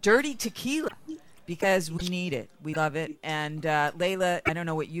back with Dirty Tequila because we need it. We love it. And Layla, I don't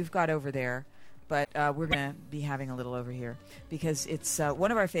know what you've got over there, but we're going to be having a little over here because it's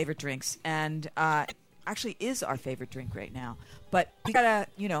one of our favorite drinks and actually is our favorite drink right now. But we got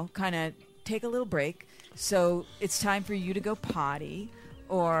to, kind of take a little break. So it's time for you to go potty.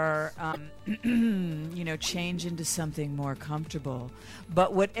 Or, change into something more comfortable.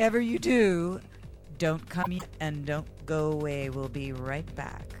 But whatever you do, don't come yet and don't go away. We'll be right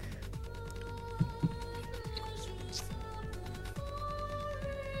back.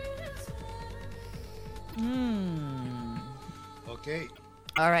 Okay.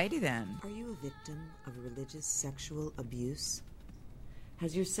 Alrighty then. Are you a victim of religious sexual abuse?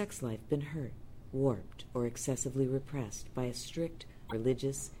 Has your sex life been hurt, warped, or excessively repressed by a strict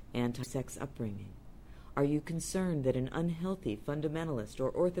religious, anti-sex upbringing? Are you concerned that an unhealthy, fundamentalist, or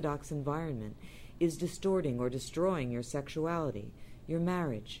orthodox environment is distorting or destroying your sexuality, your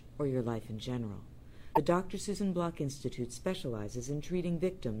marriage, or your life in general? The Dr. Susan Block Institute specializes in treating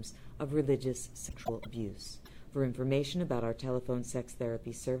victims of religious sexual abuse. For information about our telephone sex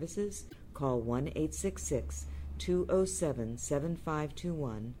therapy services, call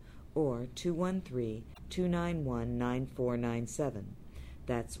 1-866-207-7521 or 213-291-9497.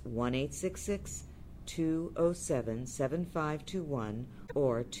 That's 1-866-207-7521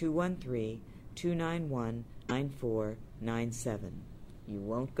 or 213-291-9497. You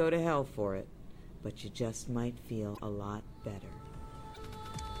won't go to hell for it, but you just might feel a lot better.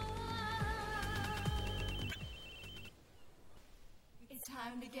 It's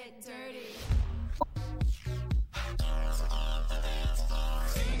time to get dirty.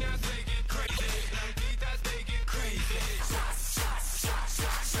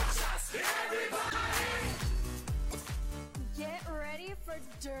 Get ready for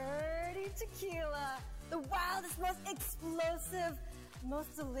dirty tequila, the wildest, most explosive,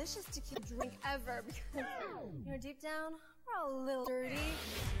 most delicious tequila drink ever. Because, deep down, we're a little dirty.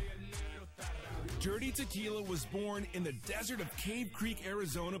 Dirty Tequila was born in the desert of Cave Creek,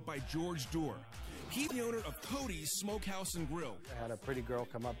 Arizona by George Doerr. He's the owner of Cody's Smokehouse and Grill. I had a pretty girl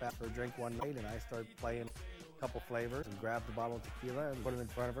come up after a drink one night, and I started playing a couple flavors and grabbed a bottle of tequila and put it in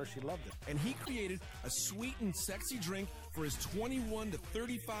front of her. She loved it. And he created a sweet and sexy drink for his 21 to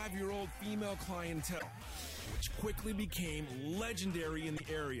 35-year-old female clientele, which quickly became legendary in the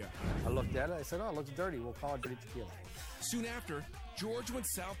area. I looked at it. I said, "Oh, it looks dirty. We'll call it Dirty Tequila." Soon after, George went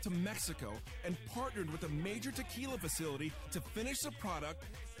south to Mexico and partnered with a major tequila facility to finish the product,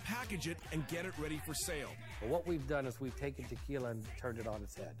 package it, and get it ready for sale. But what we've done is we've taken tequila and turned it on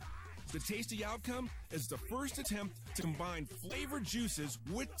its head. The tasty outcome is the first attempt to combine flavored juices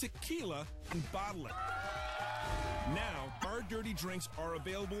with tequila and bottle it. Now, our dirty drinks are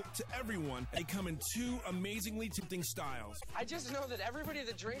available to everyone. They come in 2 amazingly tempting styles. I just know that everybody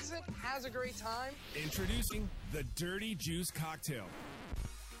that drinks it has a great time. Introducing the Dirty Juice Cocktail.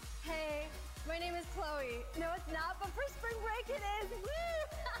 Hey, my name is Chloe. No, it's not, but for spring break it is. Woo!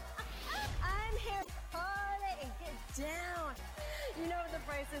 I'm here to party and get down. You know what the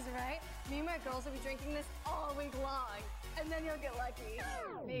price is, right? Me and my girls will be drinking this all week long. And then you'll get lucky.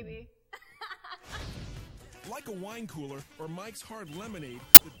 Maybe. Like a wine cooler or Mike's Hard Lemonade,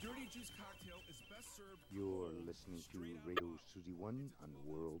 the Dirty Juice Cocktail is best served. You're listening to Radio Susie One on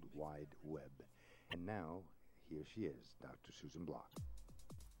the World Wide Web. And now, here she is, Dr. Susan Block.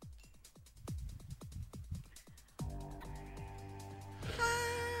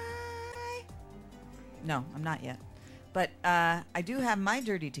 Hi. No, I'm not yet. But I do have my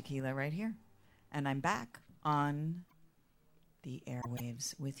dirty tequila right here. And I'm back on the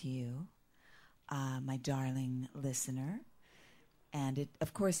airwaves with you, my darling listener. And it,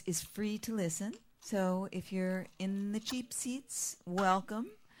 of course, is free to listen. So if you're in the cheap seats,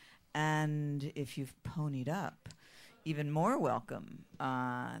 welcome. And if you've ponied up, even more welcome.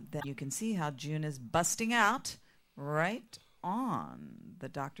 Then you can see how June is busting out right on the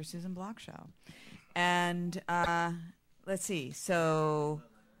Dr. Susan Block Show. And let's see. So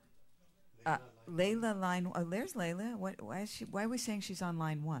Layla, line. Oh, there's Layla. Why are we saying she's on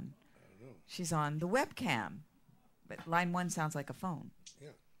line 1? I don't know. She's on the webcam. But line 1 sounds like a phone. Yeah.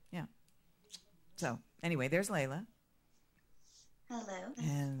 Yeah. So anyway, there's Layla. Hello.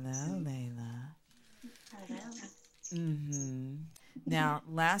 Hello, Layla. Hello. Mm-hmm. Now,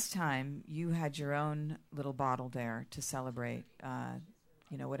 last time you had your own little bottle there to celebrate,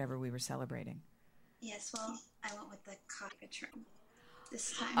 whatever we were celebrating. Yes, well, I went with the coffee Patron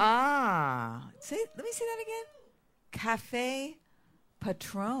this time. Let me say that again. Cafe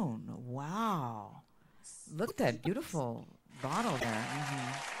Patron. Wow. Look at that beautiful bottle there.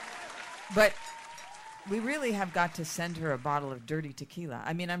 Mm-hmm. But we really have got to send her a bottle of dirty tequila.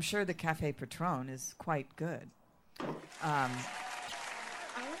 I mean, I'm sure the Cafe Patron is quite good. I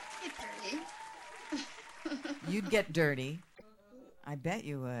would get dirty. You'd get dirty. I bet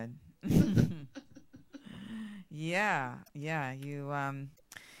you would. Yeah, you,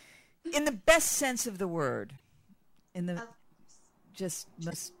 in the best sense of the word, in the just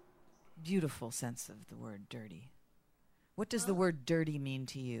most beautiful sense of the word dirty. What does the word dirty mean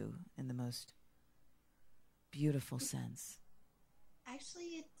to you in the most beautiful sense?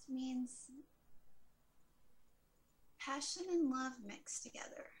 Actually, it means passion and love mixed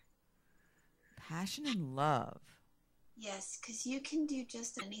together. Passion and love. Yes, because you can do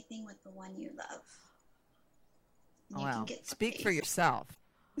just anything with the one you love. And you Well, can get speak lucky. for yourself.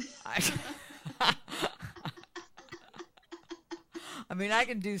 I mean, I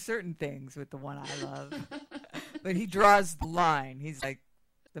can do certain things with the one I love, but he draws the line. He's like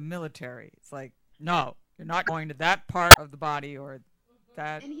the military. It's like, no, you're not going to that part of the body or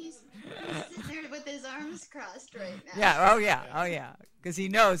that. And he's sitting there with his arms crossed right now. Yeah, oh yeah, because he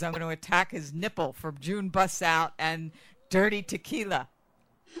knows I'm going to attack his nipple for June busts out and dirty tequila.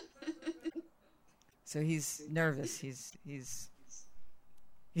 So he's nervous. He's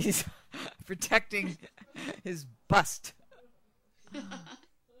protecting his bust. These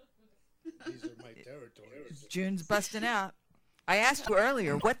are my territories. June's busting out. I asked you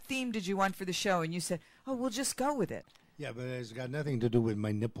earlier, what theme did you want for the show? And you said, oh, we'll just go with it. Yeah, but it's got nothing to do with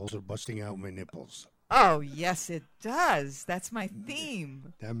my nipples or busting out my nipples. Oh, yes, it does. That's my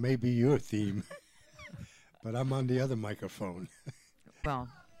theme. That may be your theme, but I'm on the other microphone. Well,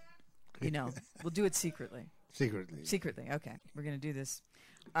 we'll do it secretly. Secretly, okay. We're going to do this.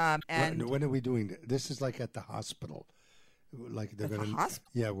 And when are we doing that? This is like at the hospital. Like they're At the gonna,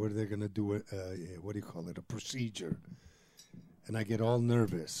 hospital? yeah, where they're gonna do what do you call it? A procedure, and I get all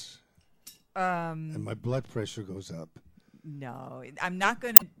nervous, and my blood pressure goes up. No, I'm not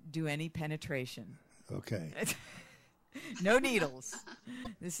going to do any penetration. Okay. No needles.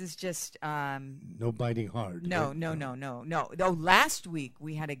 This is just no biting hard. No, right? No. Oh, last week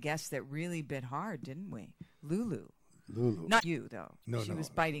we had a guest that really bit hard, didn't we? Lulu. Not you though. No, she was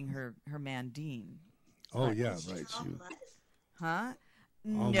biting her man Dean. Oh yeah, right. Huh?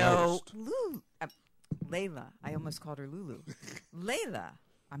 Almost. No, Lulu. Layla. I almost called her Lulu. Layla.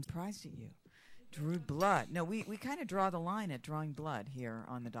 I'm surprised at you. Drew blood. No, we kind of draw the line at drawing blood here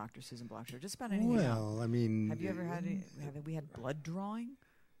on the Dr. Susan Block Show. Just about anything else. Well, I mean, have you ever had? Have we had blood drawing?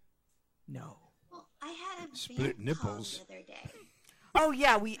 No. Well, I had a split band nipples call the other day. Oh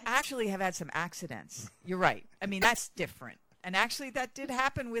yeah, we actually have had some accidents. You're right. I mean, that's different. And actually, that did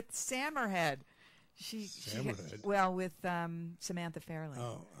happen with Sammerhead. Sammerhead? Well, with Samantha Fairley.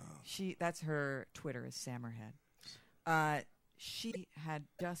 Oh. That's her Twitter is Sammerhead. She had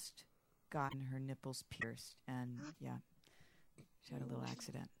just gotten her nipples pierced, and yeah, she had a little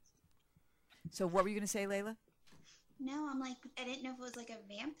accident. So what were you going to say, Layla? No, I'm like, I didn't know if it was like a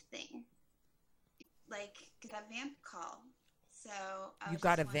vamp thing. Like, a vamp call. So You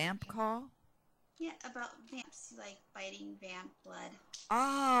got a vamp call? Yeah, about vamps, like biting vamp blood.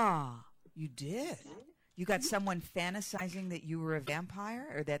 Ah, you did? You got someone fantasizing that you were a vampire,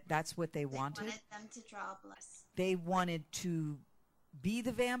 or that's what they wanted? They wanted them to draw blood. They wanted to be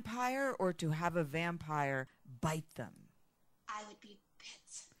the vampire or to have a vampire bite them? I would be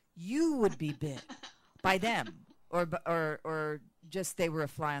bit. You would be bit by them, or just they were a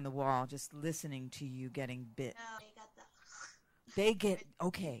fly on the wall, just listening to you getting bit. No, they got the... They get,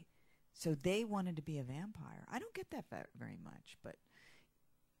 okay, so they wanted to be a vampire. I don't get that very much, but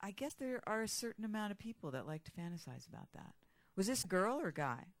I guess there are a certain amount of people that like to fantasize about that. Was this girl or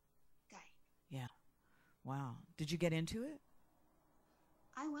guy? Guy. Yeah. Wow. Did you get into it?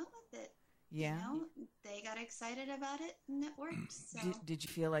 I went with it. Yeah. You know, they got excited about it, and it worked. So. Did you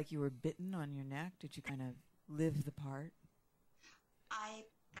feel like you were bitten on your neck? Did you kind of live the part? I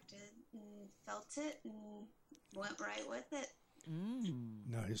did and felt it and went right with it.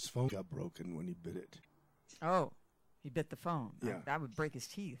 No, his phone got broken when he bit it. Oh, he bit the phone. Yeah. That would break his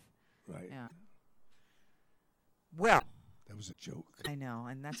teeth. Right. Yeah. Well. That was a joke. I know,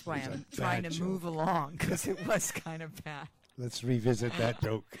 and that's why It was I'm a trying bad to joke. move along, because it was kind of bad. Let's revisit that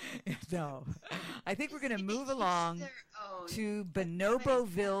joke. No. I think we're going to move along to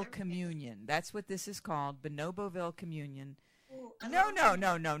Bonoboville Communion. That's what this is called, Bonoboville Communion. No,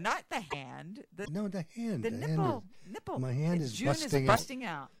 not the hand. The hand. The hand nipple. is, Nipple. My hand is June busting is busting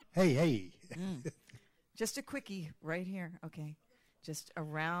out. Hey. Just a quickie right here. Okay. Just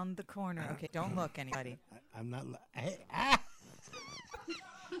around the corner. Okay, don't look, anybody. I'm not...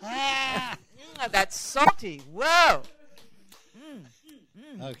 That's salty. Whoa.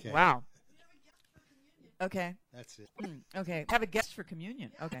 Okay. Wow. Okay. That's it. Okay. Have a guest for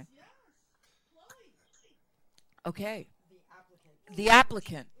communion. Okay. Okay. The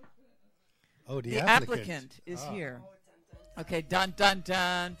applicant. Oh, the applicant is here. Okay. Dun, dun,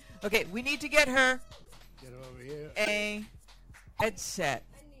 dun. Okay. We need to get her Get over here. a headset.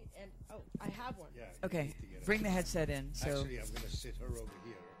 I have one. Yeah, Okay. Bring the headset in. So. Actually, I'm going to sit her over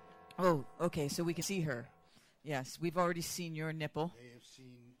here. Oh, okay. So we can see her. Yes. We've already seen your nipple. They have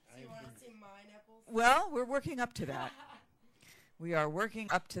seen... Do you want to see my nipples? Well, we're working up to that. We are working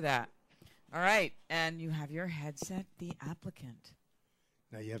up to that. All right. And you have your headset, the applicant.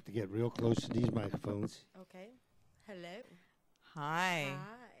 Now you have to get real close to these microphones. Okay. Hello. Hi.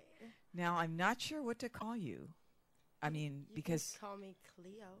 Hi. Now, I'm not sure what to call you. I mean, You because... can call me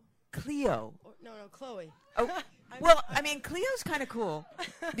Cleo. Cleo. Or, no, Chloe. Oh, well, I mean, Cleo's kind of cool.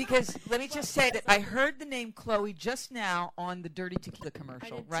 Because let me just say that I heard the name Chloe just now on the Dirty Tequila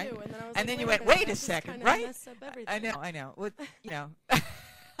commercial, I did right? too, and then I was and like, then you wait went, a minute, wait I a just second, kinda right? messed up everything. I know. Well, you know.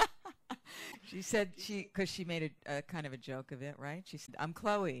 She said because she made a kind of a joke of it, right? She said, "I'm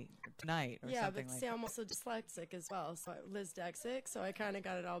Chloe tonight," or Yeah, something but like see, that. I'm also dyslexic as well. So Liz Dexic, so I kind of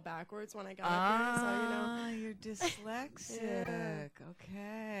got it all backwards when I got up here. So, you know. You're dyslexic. Yeah.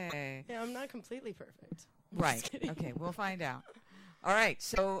 Okay. Yeah, I'm not completely perfect. I'm just Right. kidding. Okay, we'll find out. All right.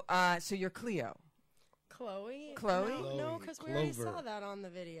 So, so you're Cleo. Chloe? Chloe? No, because we already Clover. saw that on the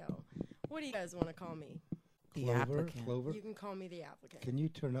video. What do you guys want to call me? The Clover, applicant. Clover. You can call me the applicant. Can you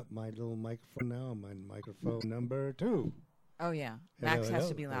turn up my little microphone now? My microphone number 2. Oh yeah, Hello, Max has hello,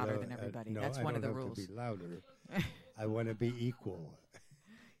 to be louder hello. than everybody. No, That's I one of don't the have rules. to be louder. I want to be equal.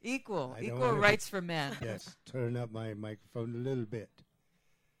 Equal I don't wanna be- rights for men. Yes, turn up my microphone a little bit.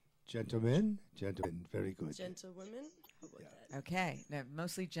 Gentlemen, very good. Gentlewomen? How about that? Okay, now,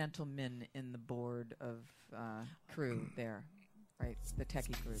 mostly gentlemen in the board of crew there, right? The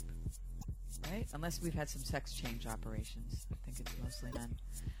techie group, right? Unless we've had some sex change operations. I think it's mostly men.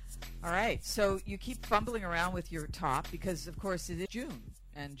 All right, so you keep fumbling around with your top because, of course, it is June,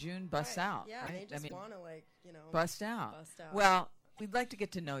 and June busts Right. out. Yeah, right? they just want to, like, you know. Bust out. Bust out. Well, we'd like to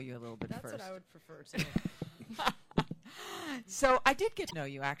get to know you a little bit That's first. what I would prefer to. So I did get to know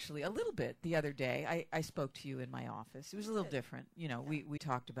you actually a little bit the other day. I spoke to you in my office. It was a little different. You know, we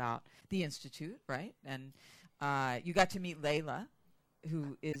talked about the Institute, right? And you got to meet Layla,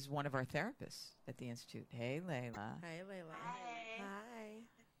 who is one of our therapists at the Institute. Hey, Layla. Hi, Layla. Hi. Hi.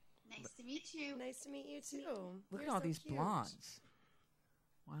 Nice to meet you. Nice to meet you, too. Look You're at all so these cute. blondes.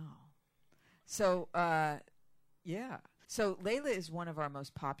 Wow. So, yeah. So Layla is one of our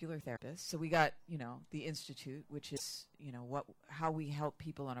most popular therapists. So we got, the Institute, which is, how we help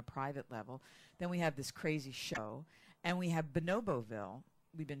people on a private level. Then we have this crazy show, and we have Bonoboville.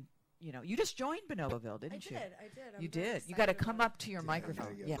 We've been, you just joined Bonoboville, didn't you? I did. You did. You got to come up to your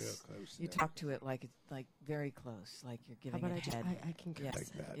microphone. get Yes. real close You there. talk to it like very close, like you're giving about it I head. just- I can Yes.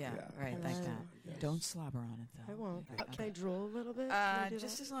 curse Like that, Yeah, yeah. right, like Hello. that. Yes. Don't slobber on it, though. I won't. Okay. Can I drool a little bit? Can I do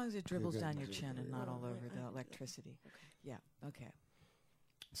Just that? as long as it dribbles good. down your chin and not Oh, all over right, the I- electricity. Yeah, okay.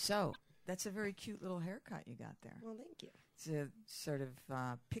 So, that's a very cute little haircut you got there. Well, thank you. It's a sort of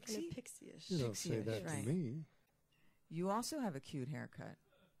pixie. Kind of pixie-ish. You don't say Pixie-ish, that right. to me. You also have a cute haircut.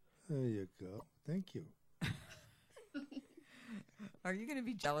 There you go. Thank you. Are you going to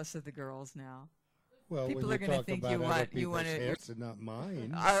be jealous of the girls now? Well, People when are you gonna talk think about you other want- you people's wanna- hairs and not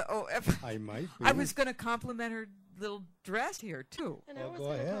mine, I might be. I was going to compliment her little dress here, too. And I Well, was go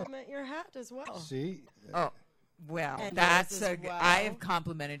going to ahead. compliment your hat as well. See, Oh, well, And that's yours as a. I have well.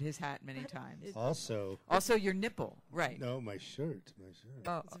 complimented his hat many times. also, Also, your nipple, right? no, my shirt.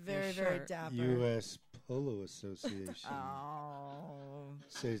 Oh, It's your very, very shirt. dapper. U.S. Polo Association Oh,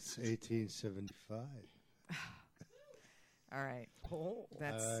 since 1875. all right. Oh.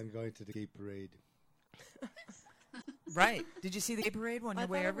 That's I'm going to the gay parade. right. Did you see the gay parade on I your thought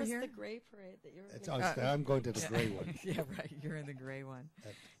way it over was here? the gray parade that you were It's gonna- I'm going to the gray one. Yeah, right. You're in the gray one.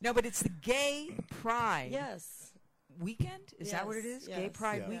 No, but it's the Gay Pride Yes. weekend. Is that what it Yes, is? Gay yes,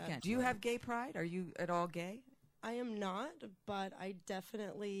 Pride yeah. weekend. Do you have Gay Pride? Are you at all gay? I am not, but I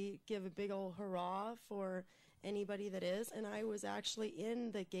definitely give a big old hurrah for anybody that is. And I was actually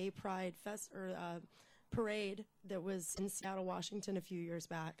in the Gay Pride parade that was in Seattle, Washington a few years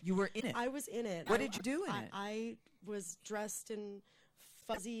back. You were in it. I was in it. What did you do in it? I was dressed in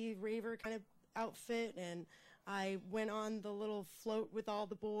fuzzy raver kind of outfit, and I went on the little float with all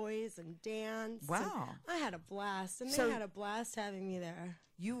the boys and danced. and Wow. I had a blast, and So- they had a blast having me there.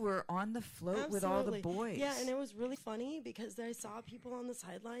 You were on the float with all the Absolutely. boys. Yeah, and it was really funny because I saw people on the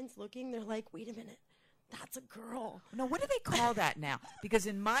sidelines looking. They're like, wait a minute, that's a girl. No, what do they call that now? Because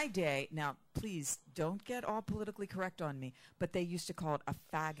in my day, now please don't get all politically correct on me, but they used to call it a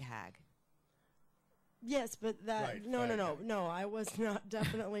fag hag. Yes, but that Right, no, fag hag. no, I was not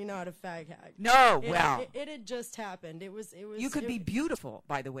definitely not a fag hag. No, It- well, it had just happened. It was. you could be beautiful,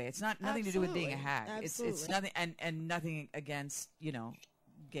 by the way. It's not nothing to do with being a Absolutely, hag. It's absolutely. nothing and nothing against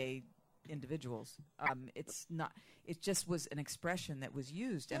gay individuals. It's not. It just was an expression that was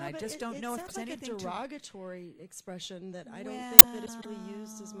used, and Yeah, I but just it don't know if sounds there's like anything a to. derogatory expression that I don't think that it's really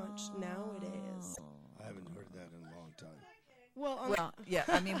used as much nowadays. I haven't heard that in a long time. Well, yeah.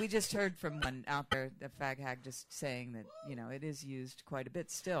 I mean, we just heard from one out there, the fag hag, just saying that it is used quite a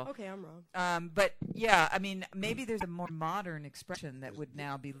bit still. Okay, I'm wrong. But yeah, I mean, maybe there's a more modern expression that would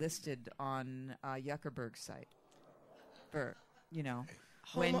now be listed on Zuckerberg's site. For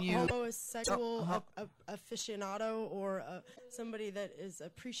when you homosexual Oh, aficionado or somebody that is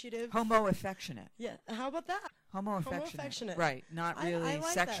appreciative. homo affectionate. Yeah, how about that? Homo affectionate. affectionate. Right. Not I really like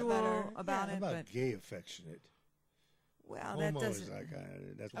that sexual better. about Yeah. it, How about but gay affectionate? well, that Homo doesn't. is like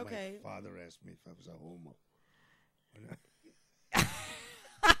that's what Okay. my father asked me if I was a homo.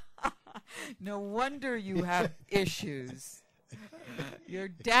 No wonder you have issues. Your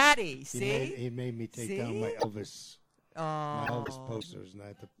daddy, see? He made me take down my Elvis, my Elvis Oh. posters, and I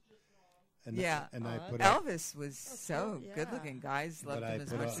had to. And Yeah, and I put up, Elvis was so yeah. good-looking. Guys loved but I him as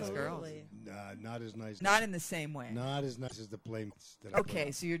put much up- as girls. Absolutely. not as nice. Not in the same way. Not as nice as the Playmates. That I put Okay,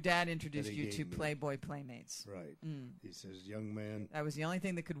 up. so your dad introduced he you gave to me. Playboy Playmates. Right. Mm. He says, "Young man." That was the only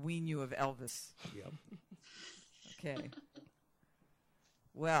thing that could wean you of Elvis. Yep. Okay.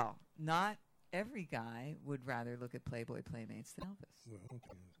 Well, not every guy would rather look at Playboy Playmates than Elvis. Well,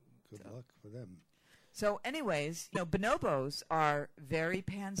 okay. Good luck for them. So, anyways, bonobos are very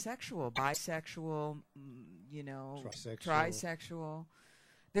pansexual, bisexual, trisexual.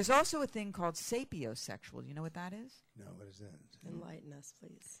 There's also a thing called sapiosexual. You know what that is? No, what is that? Enlighten us,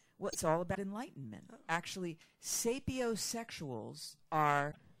 please. Well, it's all about enlightenment. Actually, sapiosexuals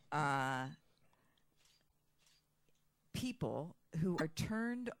are people who are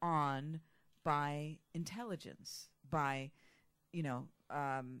turned on by intelligence, by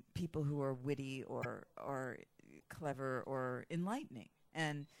people who are witty or clever or enlightening.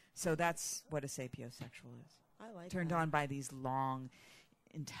 And so that's what a sapiosexual is. I like Turned that. on by these long,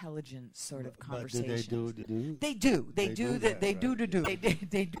 intelligent sort of But conversations. do they do? They do. They do that. They do right? do.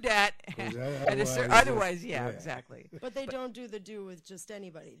 They do that. Otherwise, Otherwise, yeah, yeah. exactly. But they don't do the do with just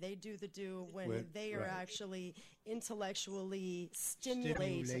anybody. They do the do when With- they are right. actually intellectually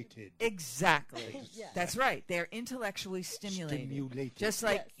stimulated. Stimulated. Exactly. Yeah. That's right. They're intellectually stimulated. Stimulated. Just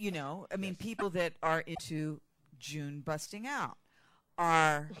like, Yes. I mean, people that are into June busting out.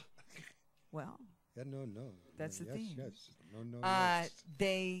 Are, well, Yeah, no. That's the yes, theme. Yes, no. Yes.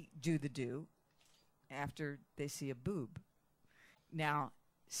 they do the do after they see a boob. Now,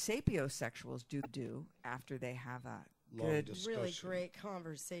 sapiosexuals do the do after they have a Long good, discussion. Really great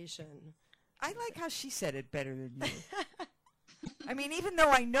conversation. I like how she said it better than you. I mean, even though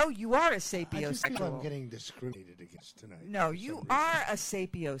I know you are a I just feel I'm sapiosexual. getting discriminated against tonight. No, for you some are reason. a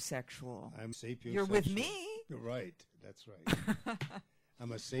sapiosexual. I'm sapiosexual. You're with me. You're right. That's right.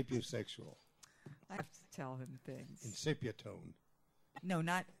 I'm a sapiosexual. I have to tell him things. In sapiotone. No,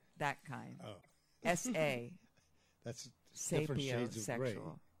 not that kind. Oh. S.A. That's different shades of gray.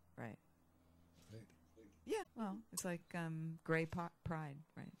 Sapiosexual. Right. Right. Yeah, well, it's like gray pride,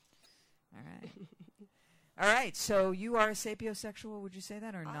 right? All right. All right, so you are a sapiosexual, would you say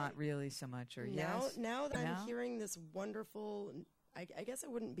that, or not really so much, or yes? Now that No? I'm hearing this wonderful, I guess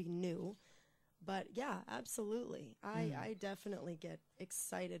it wouldn't be new, but yeah, absolutely. I definitely get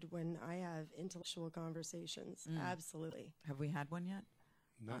excited when I have intellectual conversations. Absolutely. Have we had one yet?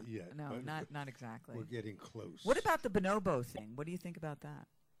 Not yet. No, but not exactly. We're getting close. What about the bonobo thing? What do you think about that?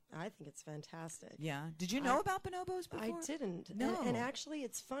 I think it's fantastic. Yeah. Did you know about bonobos before? I didn't. No. And actually,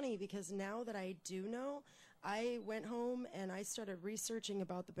 it's funny because now that I do know, I went home and I started researching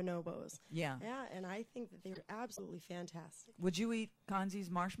about the bonobos. Yeah. Yeah, and I think that they're absolutely fantastic. Would you eat Kanzi's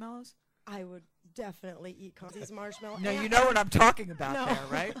marshmallows? I would definitely eat Kanzi's marshmallow. No, and you know what I'm talking about No. there,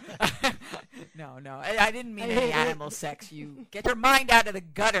 right? No. I didn't mean any animal sex. You get your mind out of the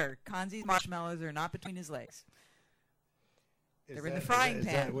gutter. Kanzi's marshmallows are not between his legs. They're in the frying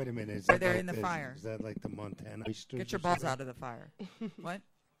pan. Wait a minute. Or they're in the fire. Is that like the Montana oysters? Get your or balls something? out of the fire. What?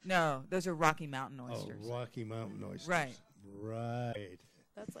 No, those are Rocky Mountain oysters. Oh, Rocky Mountain oysters. Right. Right.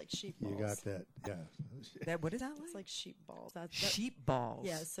 That's like sheep balls. You got that. Yeah. What is that It's like sheep balls. Sheep balls.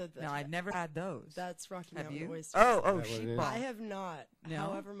 Yeah, so no, I've never had those. That's Rocky Have Mountain you? oysters. Oh, Is that what it sheep is? balls. I have not. No?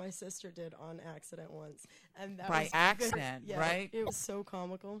 However, my sister did on accident once, and that By was accident, yeah, right? It was so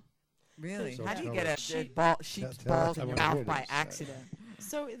comical. Really? So How do you tell get us. sheep's Tell us balls in how your much mouth it by is. accident?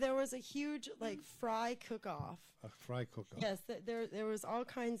 So there was a huge fry cook-off. A fry cook-off. Yes, there was all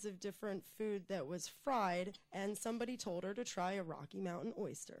kinds of different food that was fried, and somebody told her to try a Rocky Mountain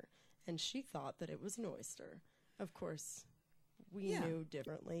oyster, and she thought that it was an oyster. Of course, we knew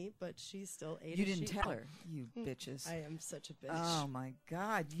differently, but she still ate. You a didn't sheep tell ball. her, you bitches. I am such a bitch. Oh my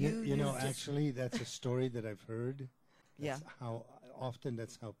God! You know, just- actually, that's a story that I've heard. Yeah. That's how often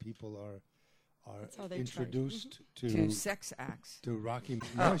that's how people are That's how they introduced to sex acts. to Rocky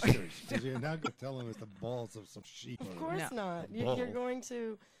Mountain oysters. Because you're not going to tell them it's the balls of some sheep. Of course not. You're going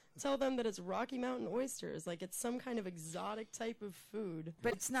to tell them that it's Rocky Mountain oysters, like it's some kind of exotic type of food.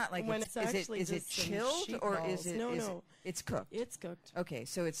 But it's not like when it's, it's is it actually is it just some chilled sheep or balls. is it? No, is no. it- it's cooked. It's cooked. Okay,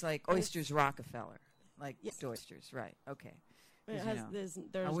 so it's like oysters Rockefeller, like oysters, right? Okay. It 'Cause, has, you know, there's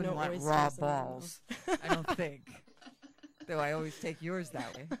I wouldn't no want oysters raw in it, no. balls. I don't think. Though I always take yours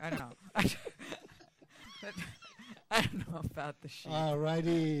that way. I don't know. But I don't know about the sheep. All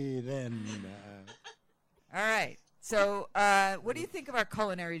righty then. All right. So, what do you think of our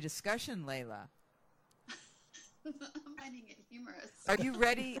culinary discussion, Layla? I'm finding it humorous. Are you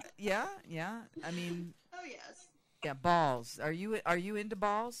ready? Yeah. I mean, Oh yes. yeah, balls. Are you into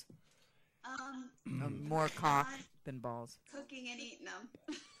balls? More cock than balls. Cooking and eating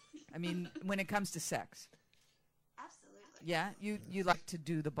them. I mean, when it comes to sex. Absolutely. Yeah, you like to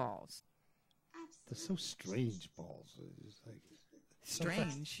do the balls. They're so strange, balls. It's like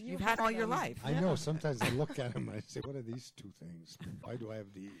Strange. You've had all your life. I know. Sometimes I look at them and I say, "What are these two things? Why do I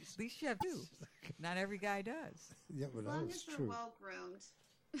have these?" At least you have two. Not every guy does. Yeah, but As long that's as they're true. well groomed.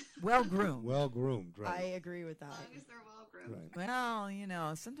 Well groomed. Well groomed, I right? agree with that. As long as they're well groomed. Right. Well, you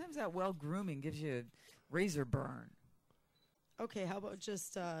know, sometimes that well grooming gives you a razor burn. Okay, how about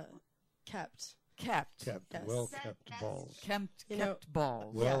just kept? Kept. Kept, Yes. well That- kept that's- balls. Kept You know,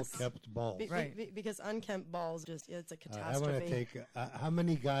 balls. Well Yes. kept balls. Right. Because unkempt balls it's a I catastrophe. want to take. How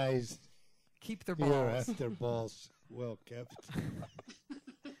many guys Keep their here balls. have their balls well kept?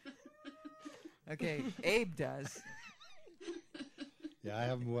 Okay, Abe does. Yeah, I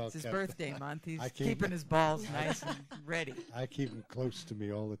have them well It's his kept. birthday month. He's I keep- keeping his balls nice and ready. I keep them close to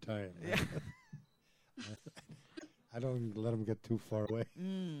me all the time. Yeah. I don't let them get too far away.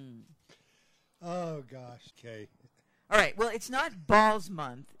 Mm. Oh gosh, okay. All right. Well, it's not balls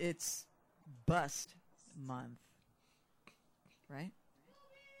month. It's bust month. Right?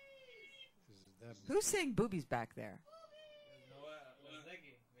 Who's saying boobies back there?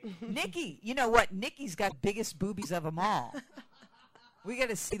 Nikki. You know what? Nikki's got biggest boobies of them all. We got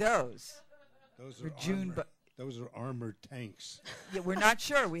to see those. Those For are June, armored, those are armored tanks. Yeah, we're not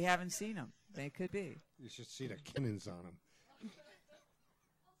sure. We haven't seen them. They could be. You should see the cannons on them.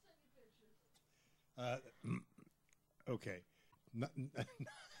 Okay. Not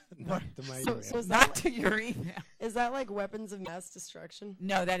to my email. So is Not that to your email. Is that like weapons of mass destruction?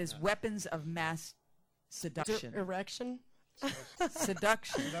 No, that is weapons of mass seduction. Erection?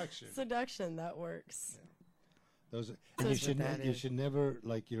 Seduction. Seduction, that works. Those So and that's what that you is. should never,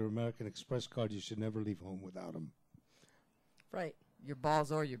 like your American Express card, you should never leave home without them. Right. Your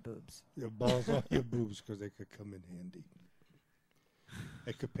balls or your boobs. Your balls or your boobs, because they could come in handy.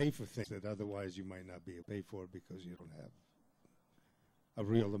 It could pay for things that otherwise you might not be able to pay for because you don't have a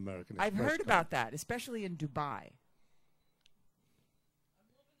real American Express I've heard card. about that, especially in Dubai.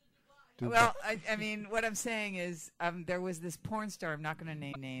 Dubai. Well, I mean, what I'm saying is there was this porn star, I'm not going to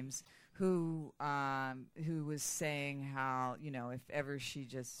name names, who was saying how, if ever she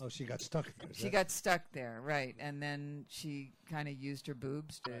just... Oh, she got stuck there. She got stuck there, right. And then she kind of used her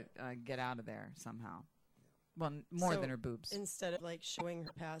boobs to get out of there somehow. Well, more So than her boobs. Instead of like showing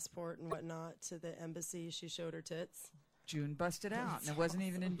her passport and whatnot to the embassy, she showed her tits. June busted out, and it wasn't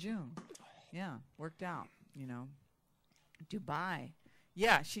even in June. Yeah, worked out, Dubai.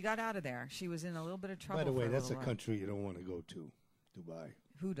 Yeah, she got out of there. She was in a little bit of trouble. By the way, for that's a little while. country you don't want to go to, Dubai.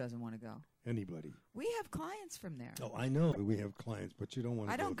 Who doesn't want to go? Anybody. We have clients from there. Oh, I know we have clients, but you don't want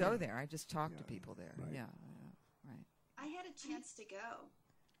to I don't go there. I just talk to people there. right. Yeah, right. I had a chance to go.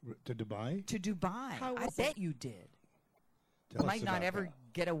 To Dubai? To Dubai. How I was bet it? you did. Tell You us might not about ever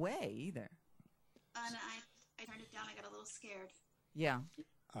that. get away either. And I turned it down. I got a little scared. Yeah.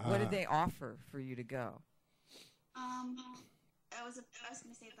 What Ah. did they offer for you to go? I was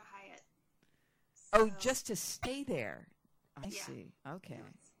going to stay at the Hyatt. Oh, So, just to stay there. I Yeah. see. Okay.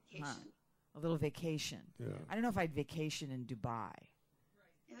 vacation. Huh. A little vacation. Yeah. I don't know if I'd vacation in Dubai.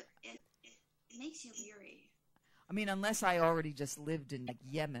 It makes you weary. I mean, unless I already just lived in like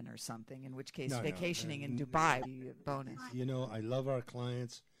Yemen or something, in which case No, no, vacationing in n- Dubai would be a bonus. You know, I love our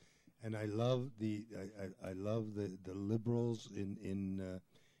clients, and I love I love the liberals in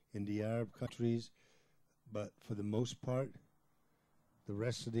the Arab countries, but for the most part, the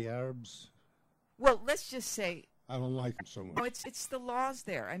rest of the Arabs, Well, let's just say, I don't like them so much. no, it's the laws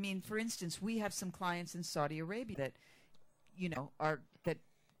there. I mean, for instance, we have some clients in Saudi Arabia that, that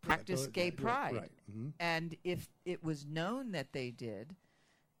practice gay yeah, pride, right. Mhm. and if it was known that they did,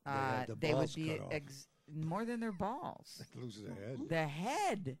 They'd have the they would balls be cut off. more than their balls. Lose their head. The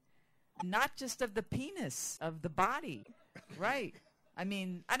head, not just of the penis, of the body, right? I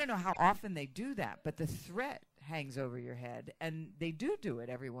mean, I don't know how often they do that, but the threat hangs over your head, and they do it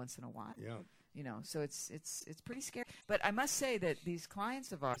every once in a while. Yeah. So it's pretty scary. But I must say that these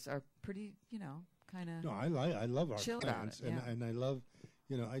clients of ours are pretty, kind of. No, I love our chill about clients, it, yeah. and I love,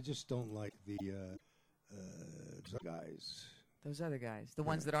 I just don't like the guys, Those other guys, the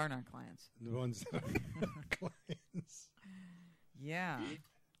ones that aren't our clients. the ones that are our clients. Yeah.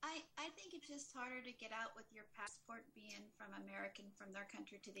 I think it's just harder to get out with your passport being from American from their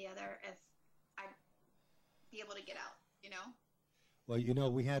country to the other if I'd be able to get out,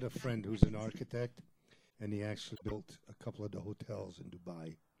 Well, we had a friend who's an architect, and he actually built a couple of the hotels in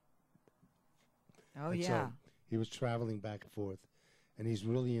Dubai. Oh, And yeah. So he was traveling back and forth, and he's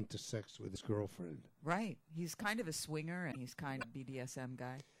really into sex with his girlfriend. Right. He's kind of a swinger, and he's kind of a BDSM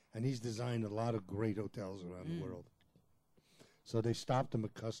guy. And he's designed a lot of great hotels around the world. So they stopped him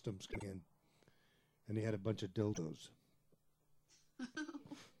at customs coming in, and he had a bunch of dildos.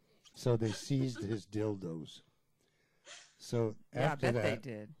 So they seized his dildos. So Yeah, after I bet that, they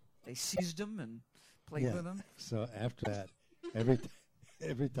did. They seized him and played with him. So after that,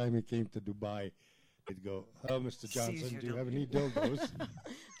 every time he came to Dubai, they'd go, "Oh, Mr. Johnson, Seize your do you have any dildos?"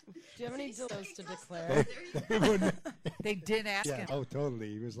 Do you have any dildos to declare? They wouldn't. They did ask Yeah. him. Oh,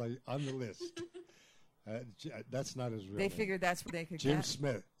 totally. He was like on the list. That's not his real They name. figured that's what they could Jim get.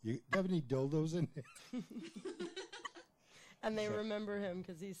 Smith. You have any dildos in there? And they remember him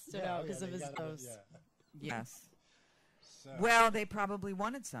because he stood out because of his nose. Yes. So Well, they probably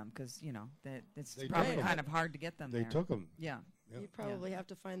wanted some because, it's They probably took 'em. kind of hard to get them they there. took them. Yeah. You probably have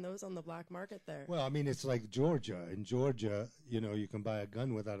to find those on the black market there. Well, I mean, it's like Georgia. In Georgia, you can buy a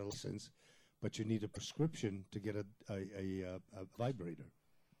gun without a license, but you need a prescription to get a vibrator.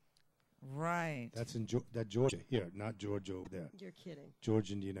 Right. That's in Georgia here, not Georgia over there. You're kidding.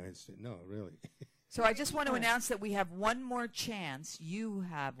 Georgia in the United States. No, really. So I just want to announce that we have one more chance. You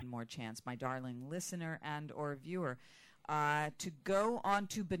have one more chance, my darling listener and or viewer, to go on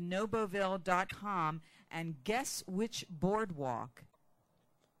to bonoboville.com and guess which boardwalk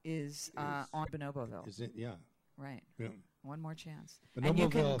is on Bonoboville. Is it? Yeah. Right. Yeah. One more chance. And you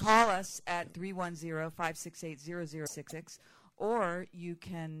can Bonoboville- call us at 310-568-0066 Or you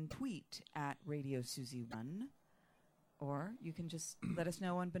can tweet at Radio Susie 1, or you can just let us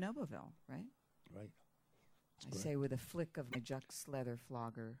know on Bonoboville, right? Right. I say with a flick of my Jux leather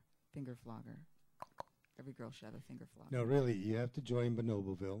flogger, finger flogger. Every girl should have a finger flogger. No, really, you have to join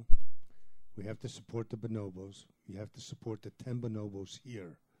Bonoboville. We have to support the bonobos. You have to support the 10 bonobos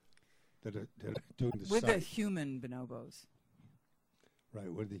here that are doing the With site. the human bonobos.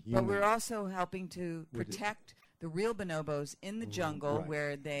 Right, we're the human. But we're also helping to With the- protect the real bonobos in the jungle right.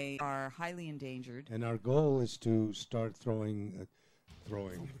 where they are highly endangered. And our goal is to start throwing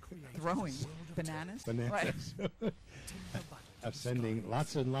Bananas? bananas. Sending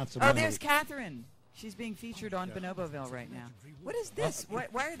lots and lots of Oh, money. there's Catherine. She's being featured on Bonoboville right now. What is this? Why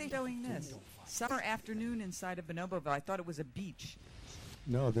are they showing this? Summer afternoon inside of Bonoboville. I thought it was a beach.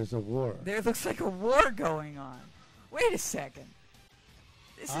 No, there's a war. There looks like a war going on. Wait a second.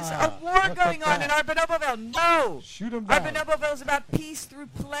 This is Ah, a war look at going on in that. our Bonoboville. No! Shoot 'em Our down. Bonoboville is about peace through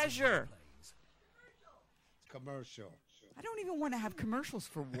pleasure. Commercial. I don't even want to have commercials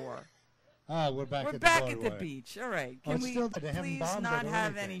for war. We're back We're at back the at the Broadway. beach. All right. Oh, Can it's we still there. They haven't please bombed not it or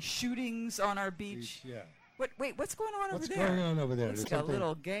have anything. any shootings on our beach? Yeah. Wait, what's going on What's over there? going on over there? Looks There's like a something-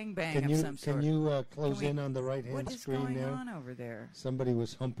 little gangbang Can of you some sort. can you close Can we- in on the right hand What is screen going there? on over there? Somebody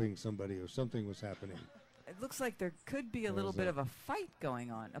was humping somebody, or something was happening. It looks like there could be a What little is bit that? of a fight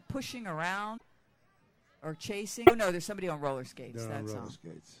going on, a pushing around or chasing. Oh no, there's somebody on roller skates. They're on That's roller all.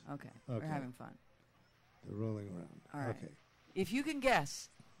 skates. Okay, we're having fun. They're rolling around. All right. Okay. If you can guess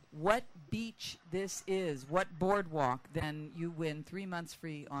what beach this is, what boardwalk, then you win 3 months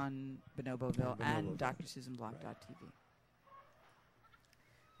free on Bonoboville and drsusanblock.tv.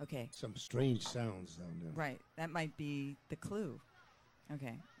 Okay. Some strange sounds down there. Right. That might be the clue.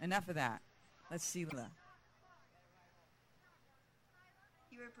 Okay. Enough of that. Let's see.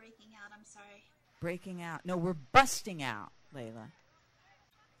 You were breaking out. I'm sorry. Breaking out. No, we're busting out, Layla.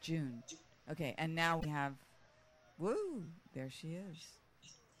 June. Okay, and now we have... Woo! There she is.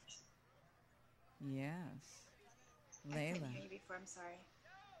 Yes. I Layla. couldn't hear you before. I'm sorry.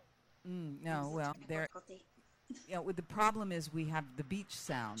 No, well, there... Difficulty. The problem is we have the beach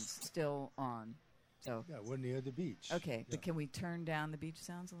sounds still on. So Yeah, we're near the beach. Okay, Yeah. but can we turn down the beach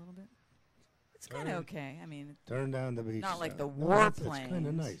sounds a little bit? It's kind of okay. I mean, Turn down the beach. not like the sound. No, warplanes. It's kind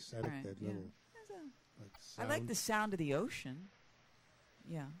of nice. I like Right, that yeah. little. I like the sound of the ocean.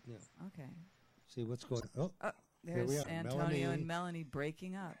 Yeah. Yeah. Okay. See what's going on. Oh, here There's we are. Antonio Melanie and Melanie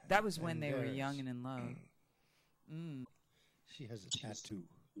breaking up. That was when and they were there's- young and in love. She has a tattoo.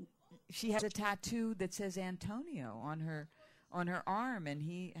 She has a tattoo that says Antonio on her arm, and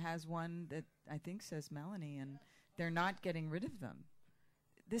he has one that I think says Melanie, and they're not getting rid of them.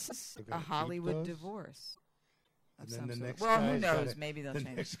 This is They're a gonna keep Hollywood those? divorce. And Of then some the sort. next Well, who guy's knows? gotta- Maybe they'll the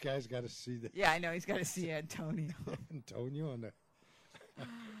change. next guy's got to see the. Yeah, I know. He's got to see Antonio. Antonio on the.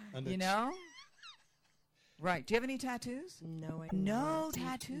 on the You know? Right. Do you have any tattoos? No, I No don't.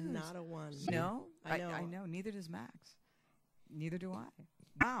 tattoos. Not a one. No? I know. I know. Neither does Max. Neither do I.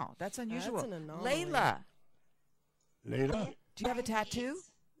 Wow, that's unusual. an anomaly. Layla, Layla? do you have a tattoo?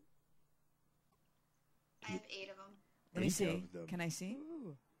 I have 8 of them. Let me 8 see. of them. Can I see?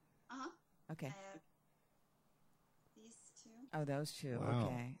 Uh-huh. Okay. I have these 2. Oh, those two. Wow.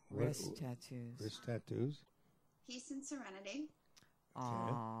 Okay. What- Wrist tattoos. Wrist tattoos. Peace and serenity.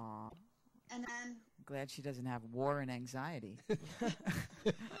 Aw. And then Glad she doesn't have war and anxiety.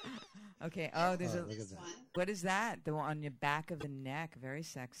 Okay. Oh, there's a. look at this that. one. What is that? The one on your back of the neck. Very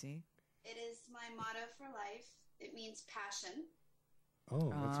sexy. It is my motto for life. It means passion.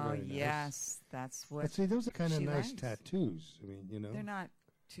 Oh, that's Oh, very nice. yes. That's what. But see, those are kind of she nice likes. tattoos. I mean, you know. They're not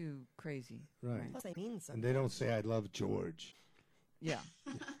too crazy. Right. Plus, they mean And something. they don't say, I love George. Yeah.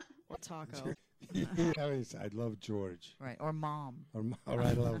 Or taco. I always say, I love George. Right. Or mom. Or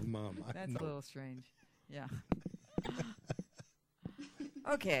I love mom. I That's know. a little strange. Yeah.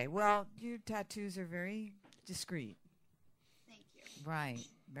 Okay. Well, your tattoos are very discreet. Thank you. Right.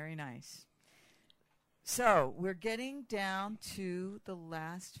 Very nice. So we're getting down to the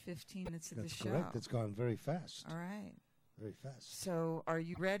last 15 minutes of That's the show. correct. It's gone very fast. All right. Very fast. So are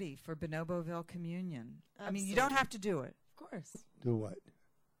you ready for Bonoboville Communion? I mean, you don't have to do it. Of course. Do what?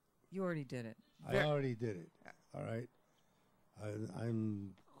 You already did it. I already did it. All right.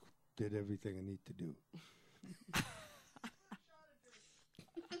 I'm did everything I need to do.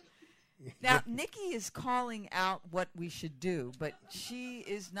 Now, Nikki is calling out what we should do, but she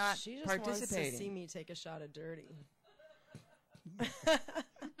is not She just participating. wants to see me take a shot of dirty.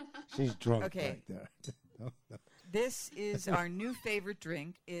 She's drunk Okay. back there. No, no. This is our new favorite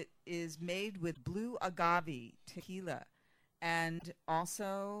drink. It is made with blue agave tequila and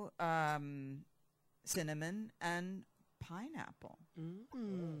also cinnamon and pineapple.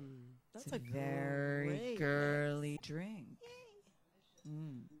 That's It's a very great girly mix. drink.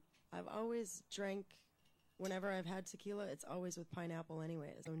 I've always drank, whenever I've had tequila, it's always with pineapple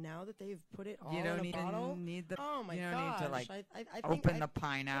anyway. So now that they've put it all You don't in a even bottle, need the. oh my you don't gosh! need to like I open think the I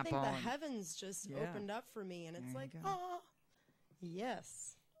pineapple. think the and- heavens just Yeah. opened up for me, and it's There you like, go. oh,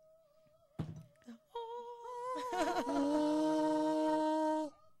 yes.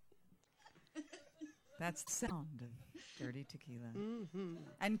 That's the sound of dirty tequila. Mm-hmm.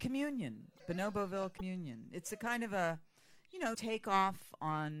 And communion, Bonoboville communion. It's a kind of a, takeoff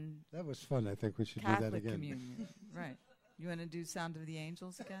on That was fun. I think we should do that Catholic again. communion. Right. You want to do Sound of the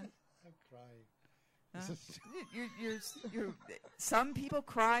Angels again? I'm crying. Huh? You're, some people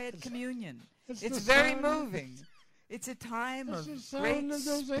cry at communion. It's It's the very sound- moving. It's a time It's of the sound great of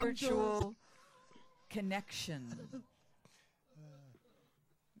those spiritual angels. connection.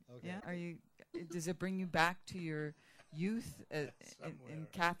 Okay. Yeah. Are you? Does it bring you back to your youth in Somewhere.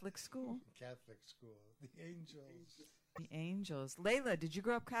 Catholic school? Catholic school. The angels. The angels. Layla, did you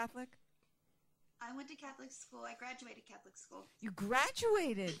grow up Catholic? I went to Catholic school. I graduated Catholic school. You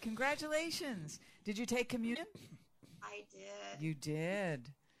graduated. Congratulations. Did you take communion? I did. You did.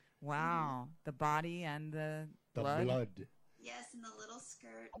 Wow. The body and the blood. Yes, and the little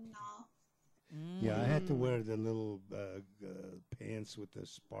skirt and all. Yeah, I had to wear the little pants with the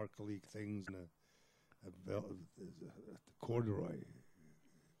sparkly things and the corduroy.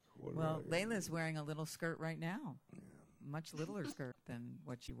 Well, Layla's wearing a little skirt right now. Much littler skirt than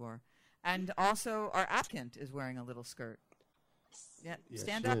what you wore. And also our applicant is wearing a little skirt. Yeah, Yes,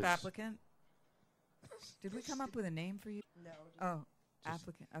 stand she up, is. applicant. Did we come up with a name for you? No. Oh,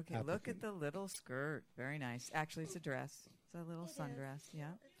 applicant. Okay, look at applicant. the little skirt. Very nice. Actually, it's a dress. It's a little sundress. Yeah.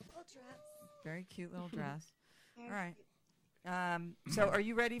 Little dress. Very cute little dress. Very All right. So are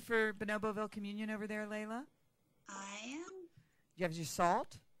you ready for Bonoboville communion over there, Layla? I am? You have your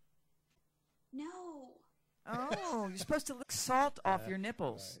salt? No. Oh, you're supposed to lick salt off your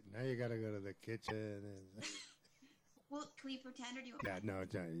nipples. Right. Now you got to go to the kitchen. And Well, can we pretend, or do you want yeah, no,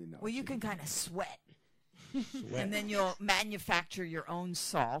 you know. Well, you can kind of sweat. Sweat. And then you'll manufacture your own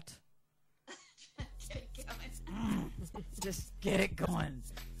salt. get going? Just get it going.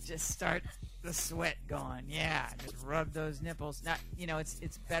 Just start the sweat going. Yeah, just rub those nipples. Not,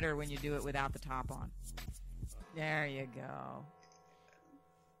 it's better when you do it without the top on. There you go.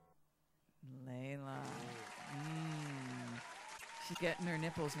 Layla. She's getting her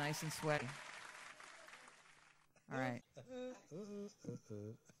nipples nice and sweaty. All right.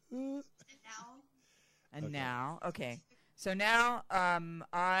 And now? And Okay. now, okay. So now,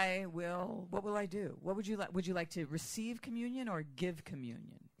 I will. What will I do? What would you like? Would you like to receive communion or give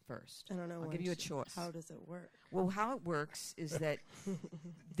communion first? I don't know. I'll why give you a she- choice. How does it work? Well, how it works is that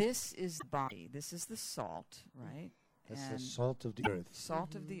this is the body. This is the salt, right? That's And the salt of the earth.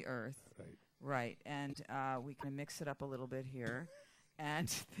 Salt of the earth. Right. Right. And we can mix it up a little bit here.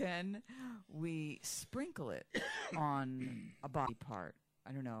 And then we sprinkle it on a body part.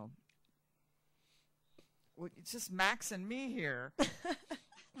 I don't know. Well, it's just Max and me here.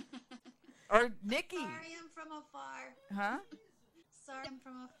 Or Nikki. Sorry, I'm from afar. Huh? Sorry, I'm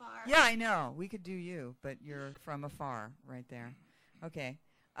from afar. Yeah, I know. We could do you, but you're from afar right there. Okay.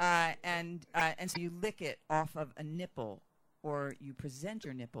 And so you lick it off of a nipple, or you present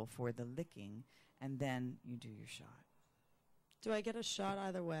your nipple for the licking, and then you do your shot. Do I get a shot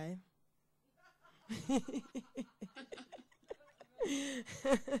either way?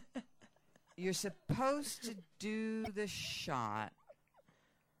 You're supposed to do the shot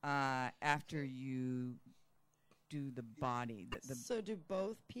after you do the body. So do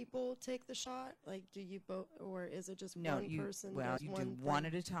both people take the shot? Like, do you both, or is it just No, one you person? well, does you one do one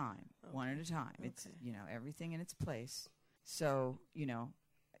thing? at a time. One at a time. It's Okay. everything in its place. So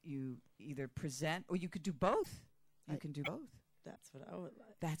you either present, or you could do both. You can do both. That's what I would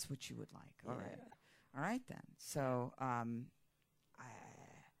like. That's what you would like. All right. Yeah. All right then. So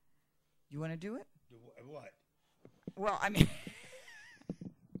you want to do it? What? Well, I mean,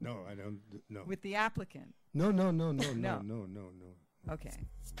 No, I don't. No. with the applicant. No. No. Okay.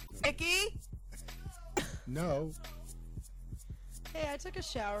 Vicky. No. Hey, I took a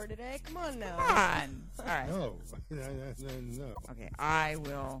shower today. Come on now. Come on. All right. No. No. Okay. I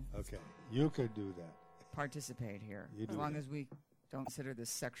will Okay. You could do that. participate here You as do long that. as we don't consider this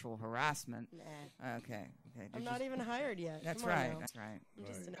sexual harassment. Nah. Okay. I'm not even hired yet. That's Come on right. now. That's right. I'm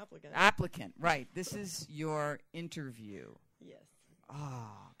just an applicant. Applicant. Right. This is your interview. Yes.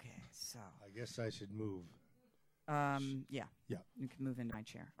 Oh, okay. So, I guess I should move. yeah. Yeah. You can move into my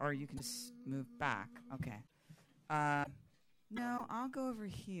chair, or you can just move back. Okay. No, I'll go over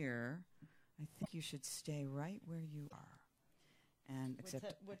here. I think you should stay right where you are. And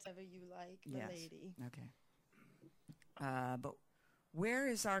except Whatever you like, the yes. lady. Okay. But where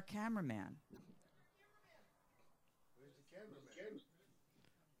is our cameraman? Where's the cameraman?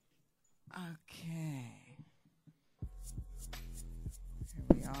 Okay. Here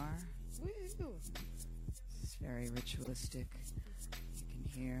we are. Woo! This is very ritualistic. You can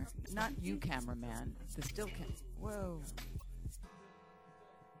hear. Not you, cameraman. The still cam. Whoa.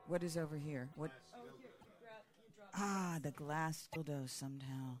 What is over here? What? Ah, the glass dildo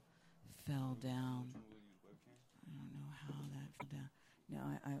somehow fell down. I don't know how that fell down. No,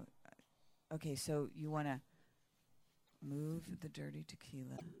 I okay, so you want to move the dirty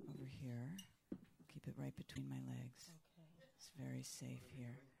tequila over here. Keep it right between my legs. Okay. It's very safe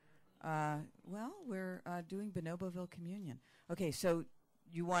here. Well, we're doing Bonoboville Communion. Okay, so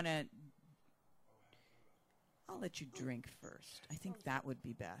you want to... I'll let you drink first. I think that would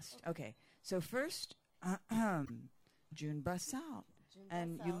be best. Okay, so first, June busts out.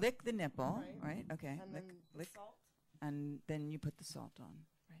 And you lick the nipple, right? Okay, And lick, then lick. salt. And then you put the salt on,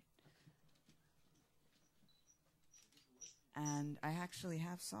 right? And I actually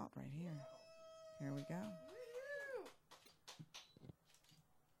have salt right here. Here we go.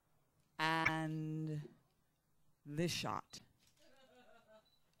 And the shot.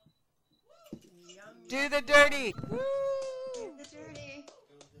 Do the dirty. Woo! Do the dirty.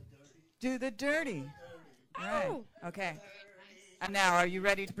 Do the dirty. Right. Okay. And now, are you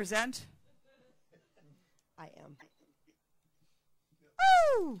ready to present? I am.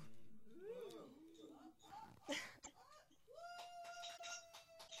 Woo!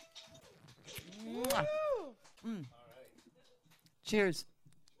 Mwah. Mm. Cheers.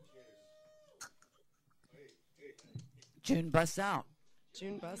 June busts out.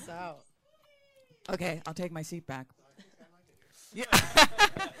 June busts out. Okay, I'll take my seat back. Yeah.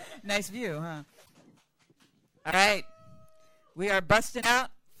 Nice view, huh? All right. We are busting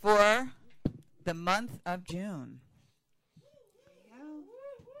out for the month of June.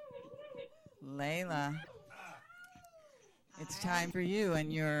 Layla, it's time for you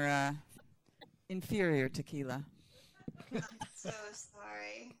and your inferior tequila. I'm so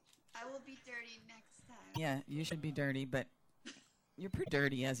sorry. I will be dirty next time. Yeah, you should be dirty, but you're pretty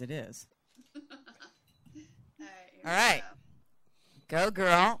dirty as it is. All right. Go,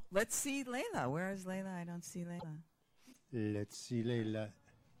 girl. Let's see Layla. Where is Layla? I don't see Layla. Let's see Layla.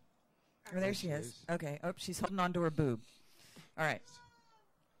 Oh, there she is. Okay. Oh, she's holding on to her boob. All right.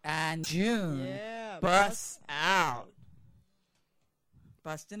 And June busts out.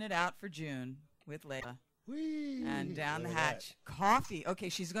 Busting it out for June with Layla. Whee! And down the Look at hatch. Coffee. Okay,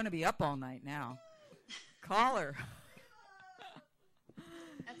 she's going to be up all night now. Call her.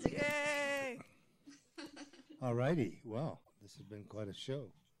 That's a good. Yay! All righty. Well, this has been quite a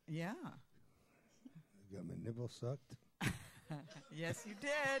show. Yeah. I got my nipple sucked. Yes, you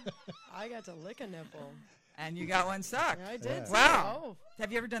did. I got to lick a nipple. And you got one sucked. I did. Yeah. Wow. Oh.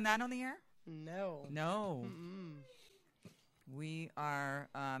 Have you ever done that on the air? No. No. Mm-mm. We are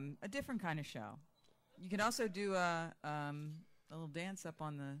a different kind of show. You can also do a little dance up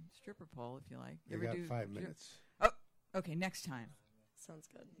on the stripper pole if you like. You ever got do 5 minutes. Oh, okay. Next time. Sounds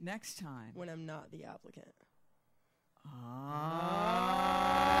good. Next time. When I'm not the applicant.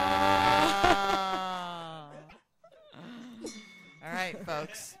 All right,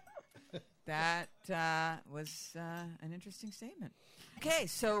 folks. That was an interesting statement. Okay,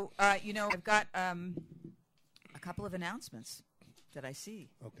 so, I've got a couple of announcements that I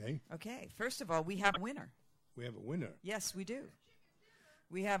see. Okay. Okay, first of all, we have a winner. We have a winner. Yes, we do.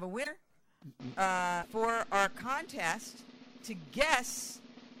 We have a winner for our contest to guess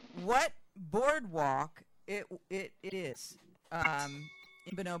what boardwalk it is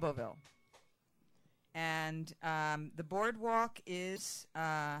in Bonoboville. And the boardwalk is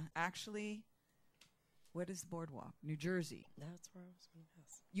actually, what is the boardwalk? New Jersey. That's where I was going to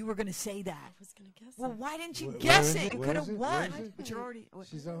guess. You were going to say that. I was going to guess. Well, it. why didn't you Where guess is it? it? You Where could is have it? won. Where is it? But you're already.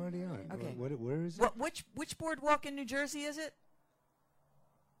 She's already on. Okay. Where is it? Which boardwalk in New Jersey is it?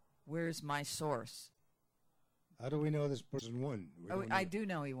 Where's my source? How do we know this person won? I do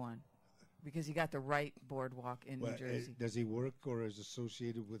know he won because he got the right boardwalk in New Jersey. Does he work or is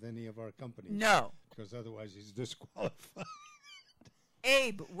associated with any of our companies? No. Because otherwise he's disqualified.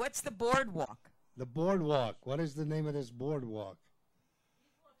 Abe, what's the boardwalk? The boardwalk. What is the name of this boardwalk?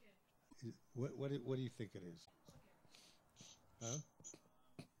 What do you think it is? Huh?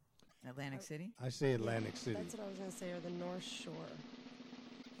 Atlantic City? I say Atlantic City. That's what I was going to say, or the North Shore.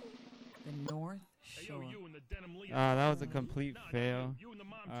 The North Shore. That was a complete fail.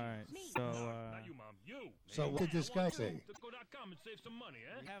 All right, so So what did this guy say? come and save some money,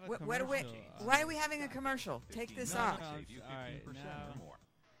 eh? Why are we having a commercial? Take this off. All right, now.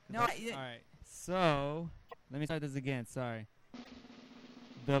 No, All right. So, let me start this again. Sorry.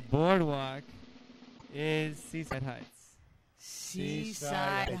 The boardwalk is Seaside Heights.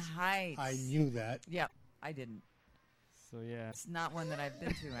 Seaside Heights. I knew that. Yeah, I didn't. So yeah, it's not one that I've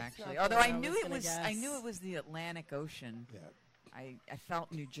been to actually. not Although what I I knew was it gonna was. guess. I knew it was the Atlantic Ocean. Yeah. I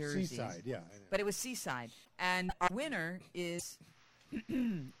felt New Jersey. Seaside, yeah. But it was Seaside, and our winner is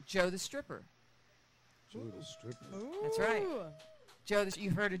Joe the Stripper. Joe the Stripper. That's right. Joe,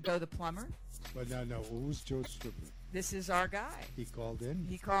 you've heard of Joe the Plumber? But no. Who's Joe the Stripper? This is our guy. He called in?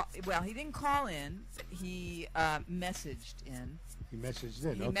 Well, he didn't call in. He messaged in. He messaged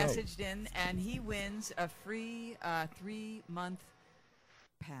in, He okay. messaged in, and he wins a free 3-month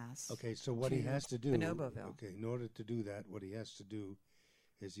pass. Okay, so what he has to do, Bonoboville. okay, in order to do that, what he has to do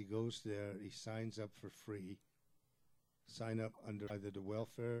is he goes there, he signs up for free, sign up under either the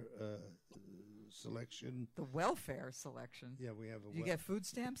welfare selection. The welfare selection? Yeah, we have a You get food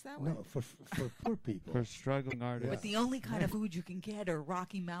stamps that way? No, for poor people. For struggling artists. But the only kind of food you can get are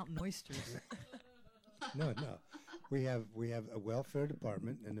Rocky Mountain oysters. No. We have a welfare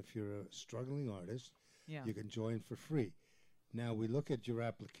department, and if you're a struggling artist, you can join for free. Now, we look at your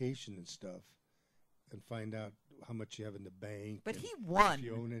application and stuff and find out how much you have in the bank. But and he won. If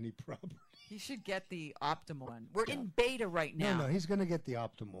you own any property. He should get the optimal one. We're in beta right now. No, he's going to get the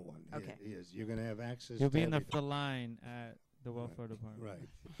optimal one. Okay. He is. You're going to have access You'll to be in the everything. front line at the welfare department. Right.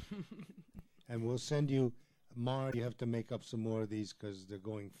 And we'll send you, you have to make up some more of these because they're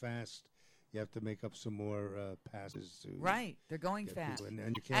going fast. You have to make up some more passes. Right, they're going get fast. people,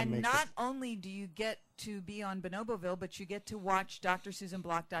 and you can't And make not only do you get to be on Bonoboville, but you get to watch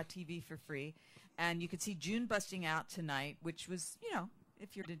DrSusanBlock.tv for free. And you could see June busting out tonight, which was,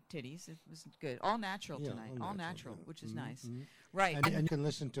 if you're into titties, it was good. All natural tonight. All natural, which is nice. Right. And you can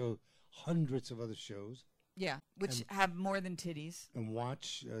listen to hundreds of other shows. Yeah, which have more than titties. And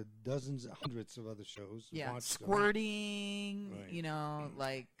watch dozens, hundreds of other shows. Yeah, watch squirting, right.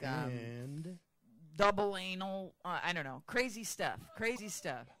 like and double anal, I don't know, crazy stuff.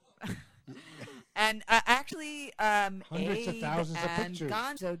 And actually, hundreds of Abe thousands of and pictures.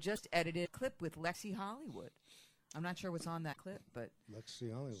 Gonzo just edited a clip with Lexi Hollywood. I'm not sure what's on that clip, but Lexi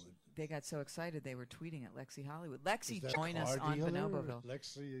Hollywood. They got so excited they were tweeting at Lexi Hollywood. Lexi, Is that join us car on dealer? Bonoboville.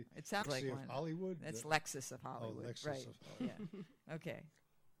 Lexi. It sounds Lexi like of one. Hollywood. That's Lexus of Hollywood. Oh, Lexus right. of Hollywood. Yeah. Okay.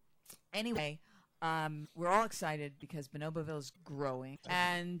 Anyway, we're all excited because Bonoboville is growing,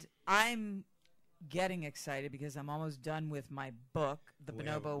 and I'm getting excited because I'm almost done with my book, The We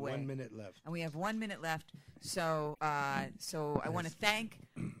Bonobo have Way. 1 minute left. And we have 1 minute left. So, I want to thank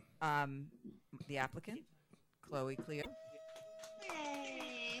the applicant, Chloe Cleo. Yay!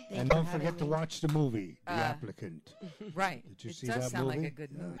 And don't forget to watch the movie, The Applicant. Right. Did you it see does that sound movie? like a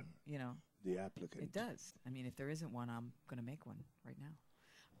good movie, The Applicant. It does. I mean, if there isn't one, I'm going to make one right now.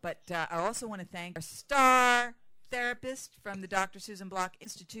 But I also want to thank our star therapist from the Dr. Susan Block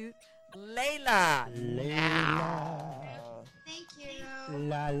Institute, Layla. Thank you.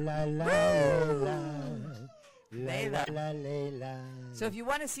 La la la la. Layla. La, Layla. So if you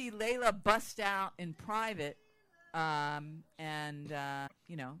want to see Layla bust out in private,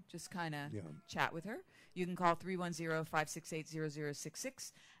 just kind of chat with her, you can call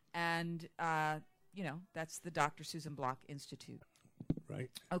 310-568-0066, and that's the Dr. Susan Block Institute. Right.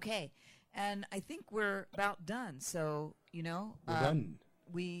 Okay, and I think we're about done. So We're done.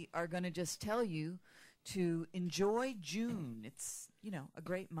 We are going to just tell you to enjoy June. It's a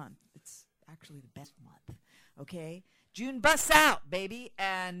great month. It's actually the best month. Okay. June busts out, baby,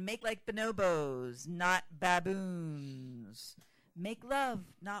 and make like bonobos, not baboons. Make love,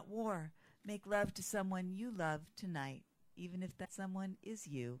 not war. Make love to someone you love tonight, even if that someone is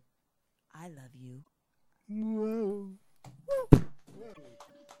you. I love you. Whoa. Woo.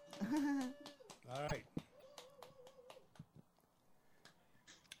 All right.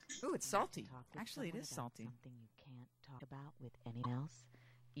 Ooh, it's salty. Talk with Actually, it someone is about salty. Something you can't talk about with anyone else?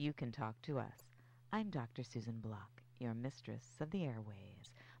 You can talk to us. I'm Dr. Susan Block, your mistress of the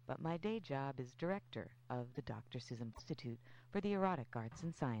airwaves, but my day job is director of the Dr. Susan Institute for the Erotic Arts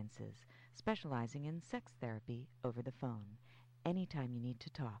and Sciences, specializing in sex therapy over the phone. Anytime you need to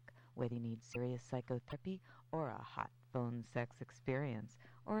talk, whether you need serious psychotherapy or a hot phone sex experience,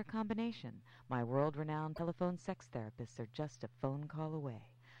 or a combination, my world-renowned telephone sex therapists are just a phone call away.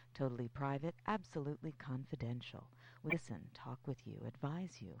 Totally private, absolutely confidential. We listen, talk with you,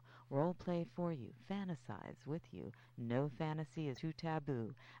 advise you, role play for you, fantasize with you. No fantasy is too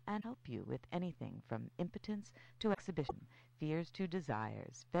taboo, and help you with anything from impotence to exhibition, fears to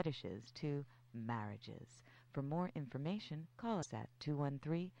desires, fetishes to marriages. For more information, call us at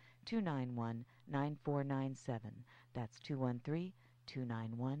 213-291-9497. That's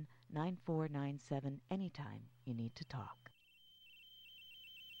 213-291-9497 anytime you need to talk.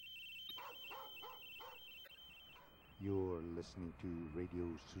 You're listening to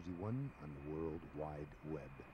Radio Susie One on the World Wide Web.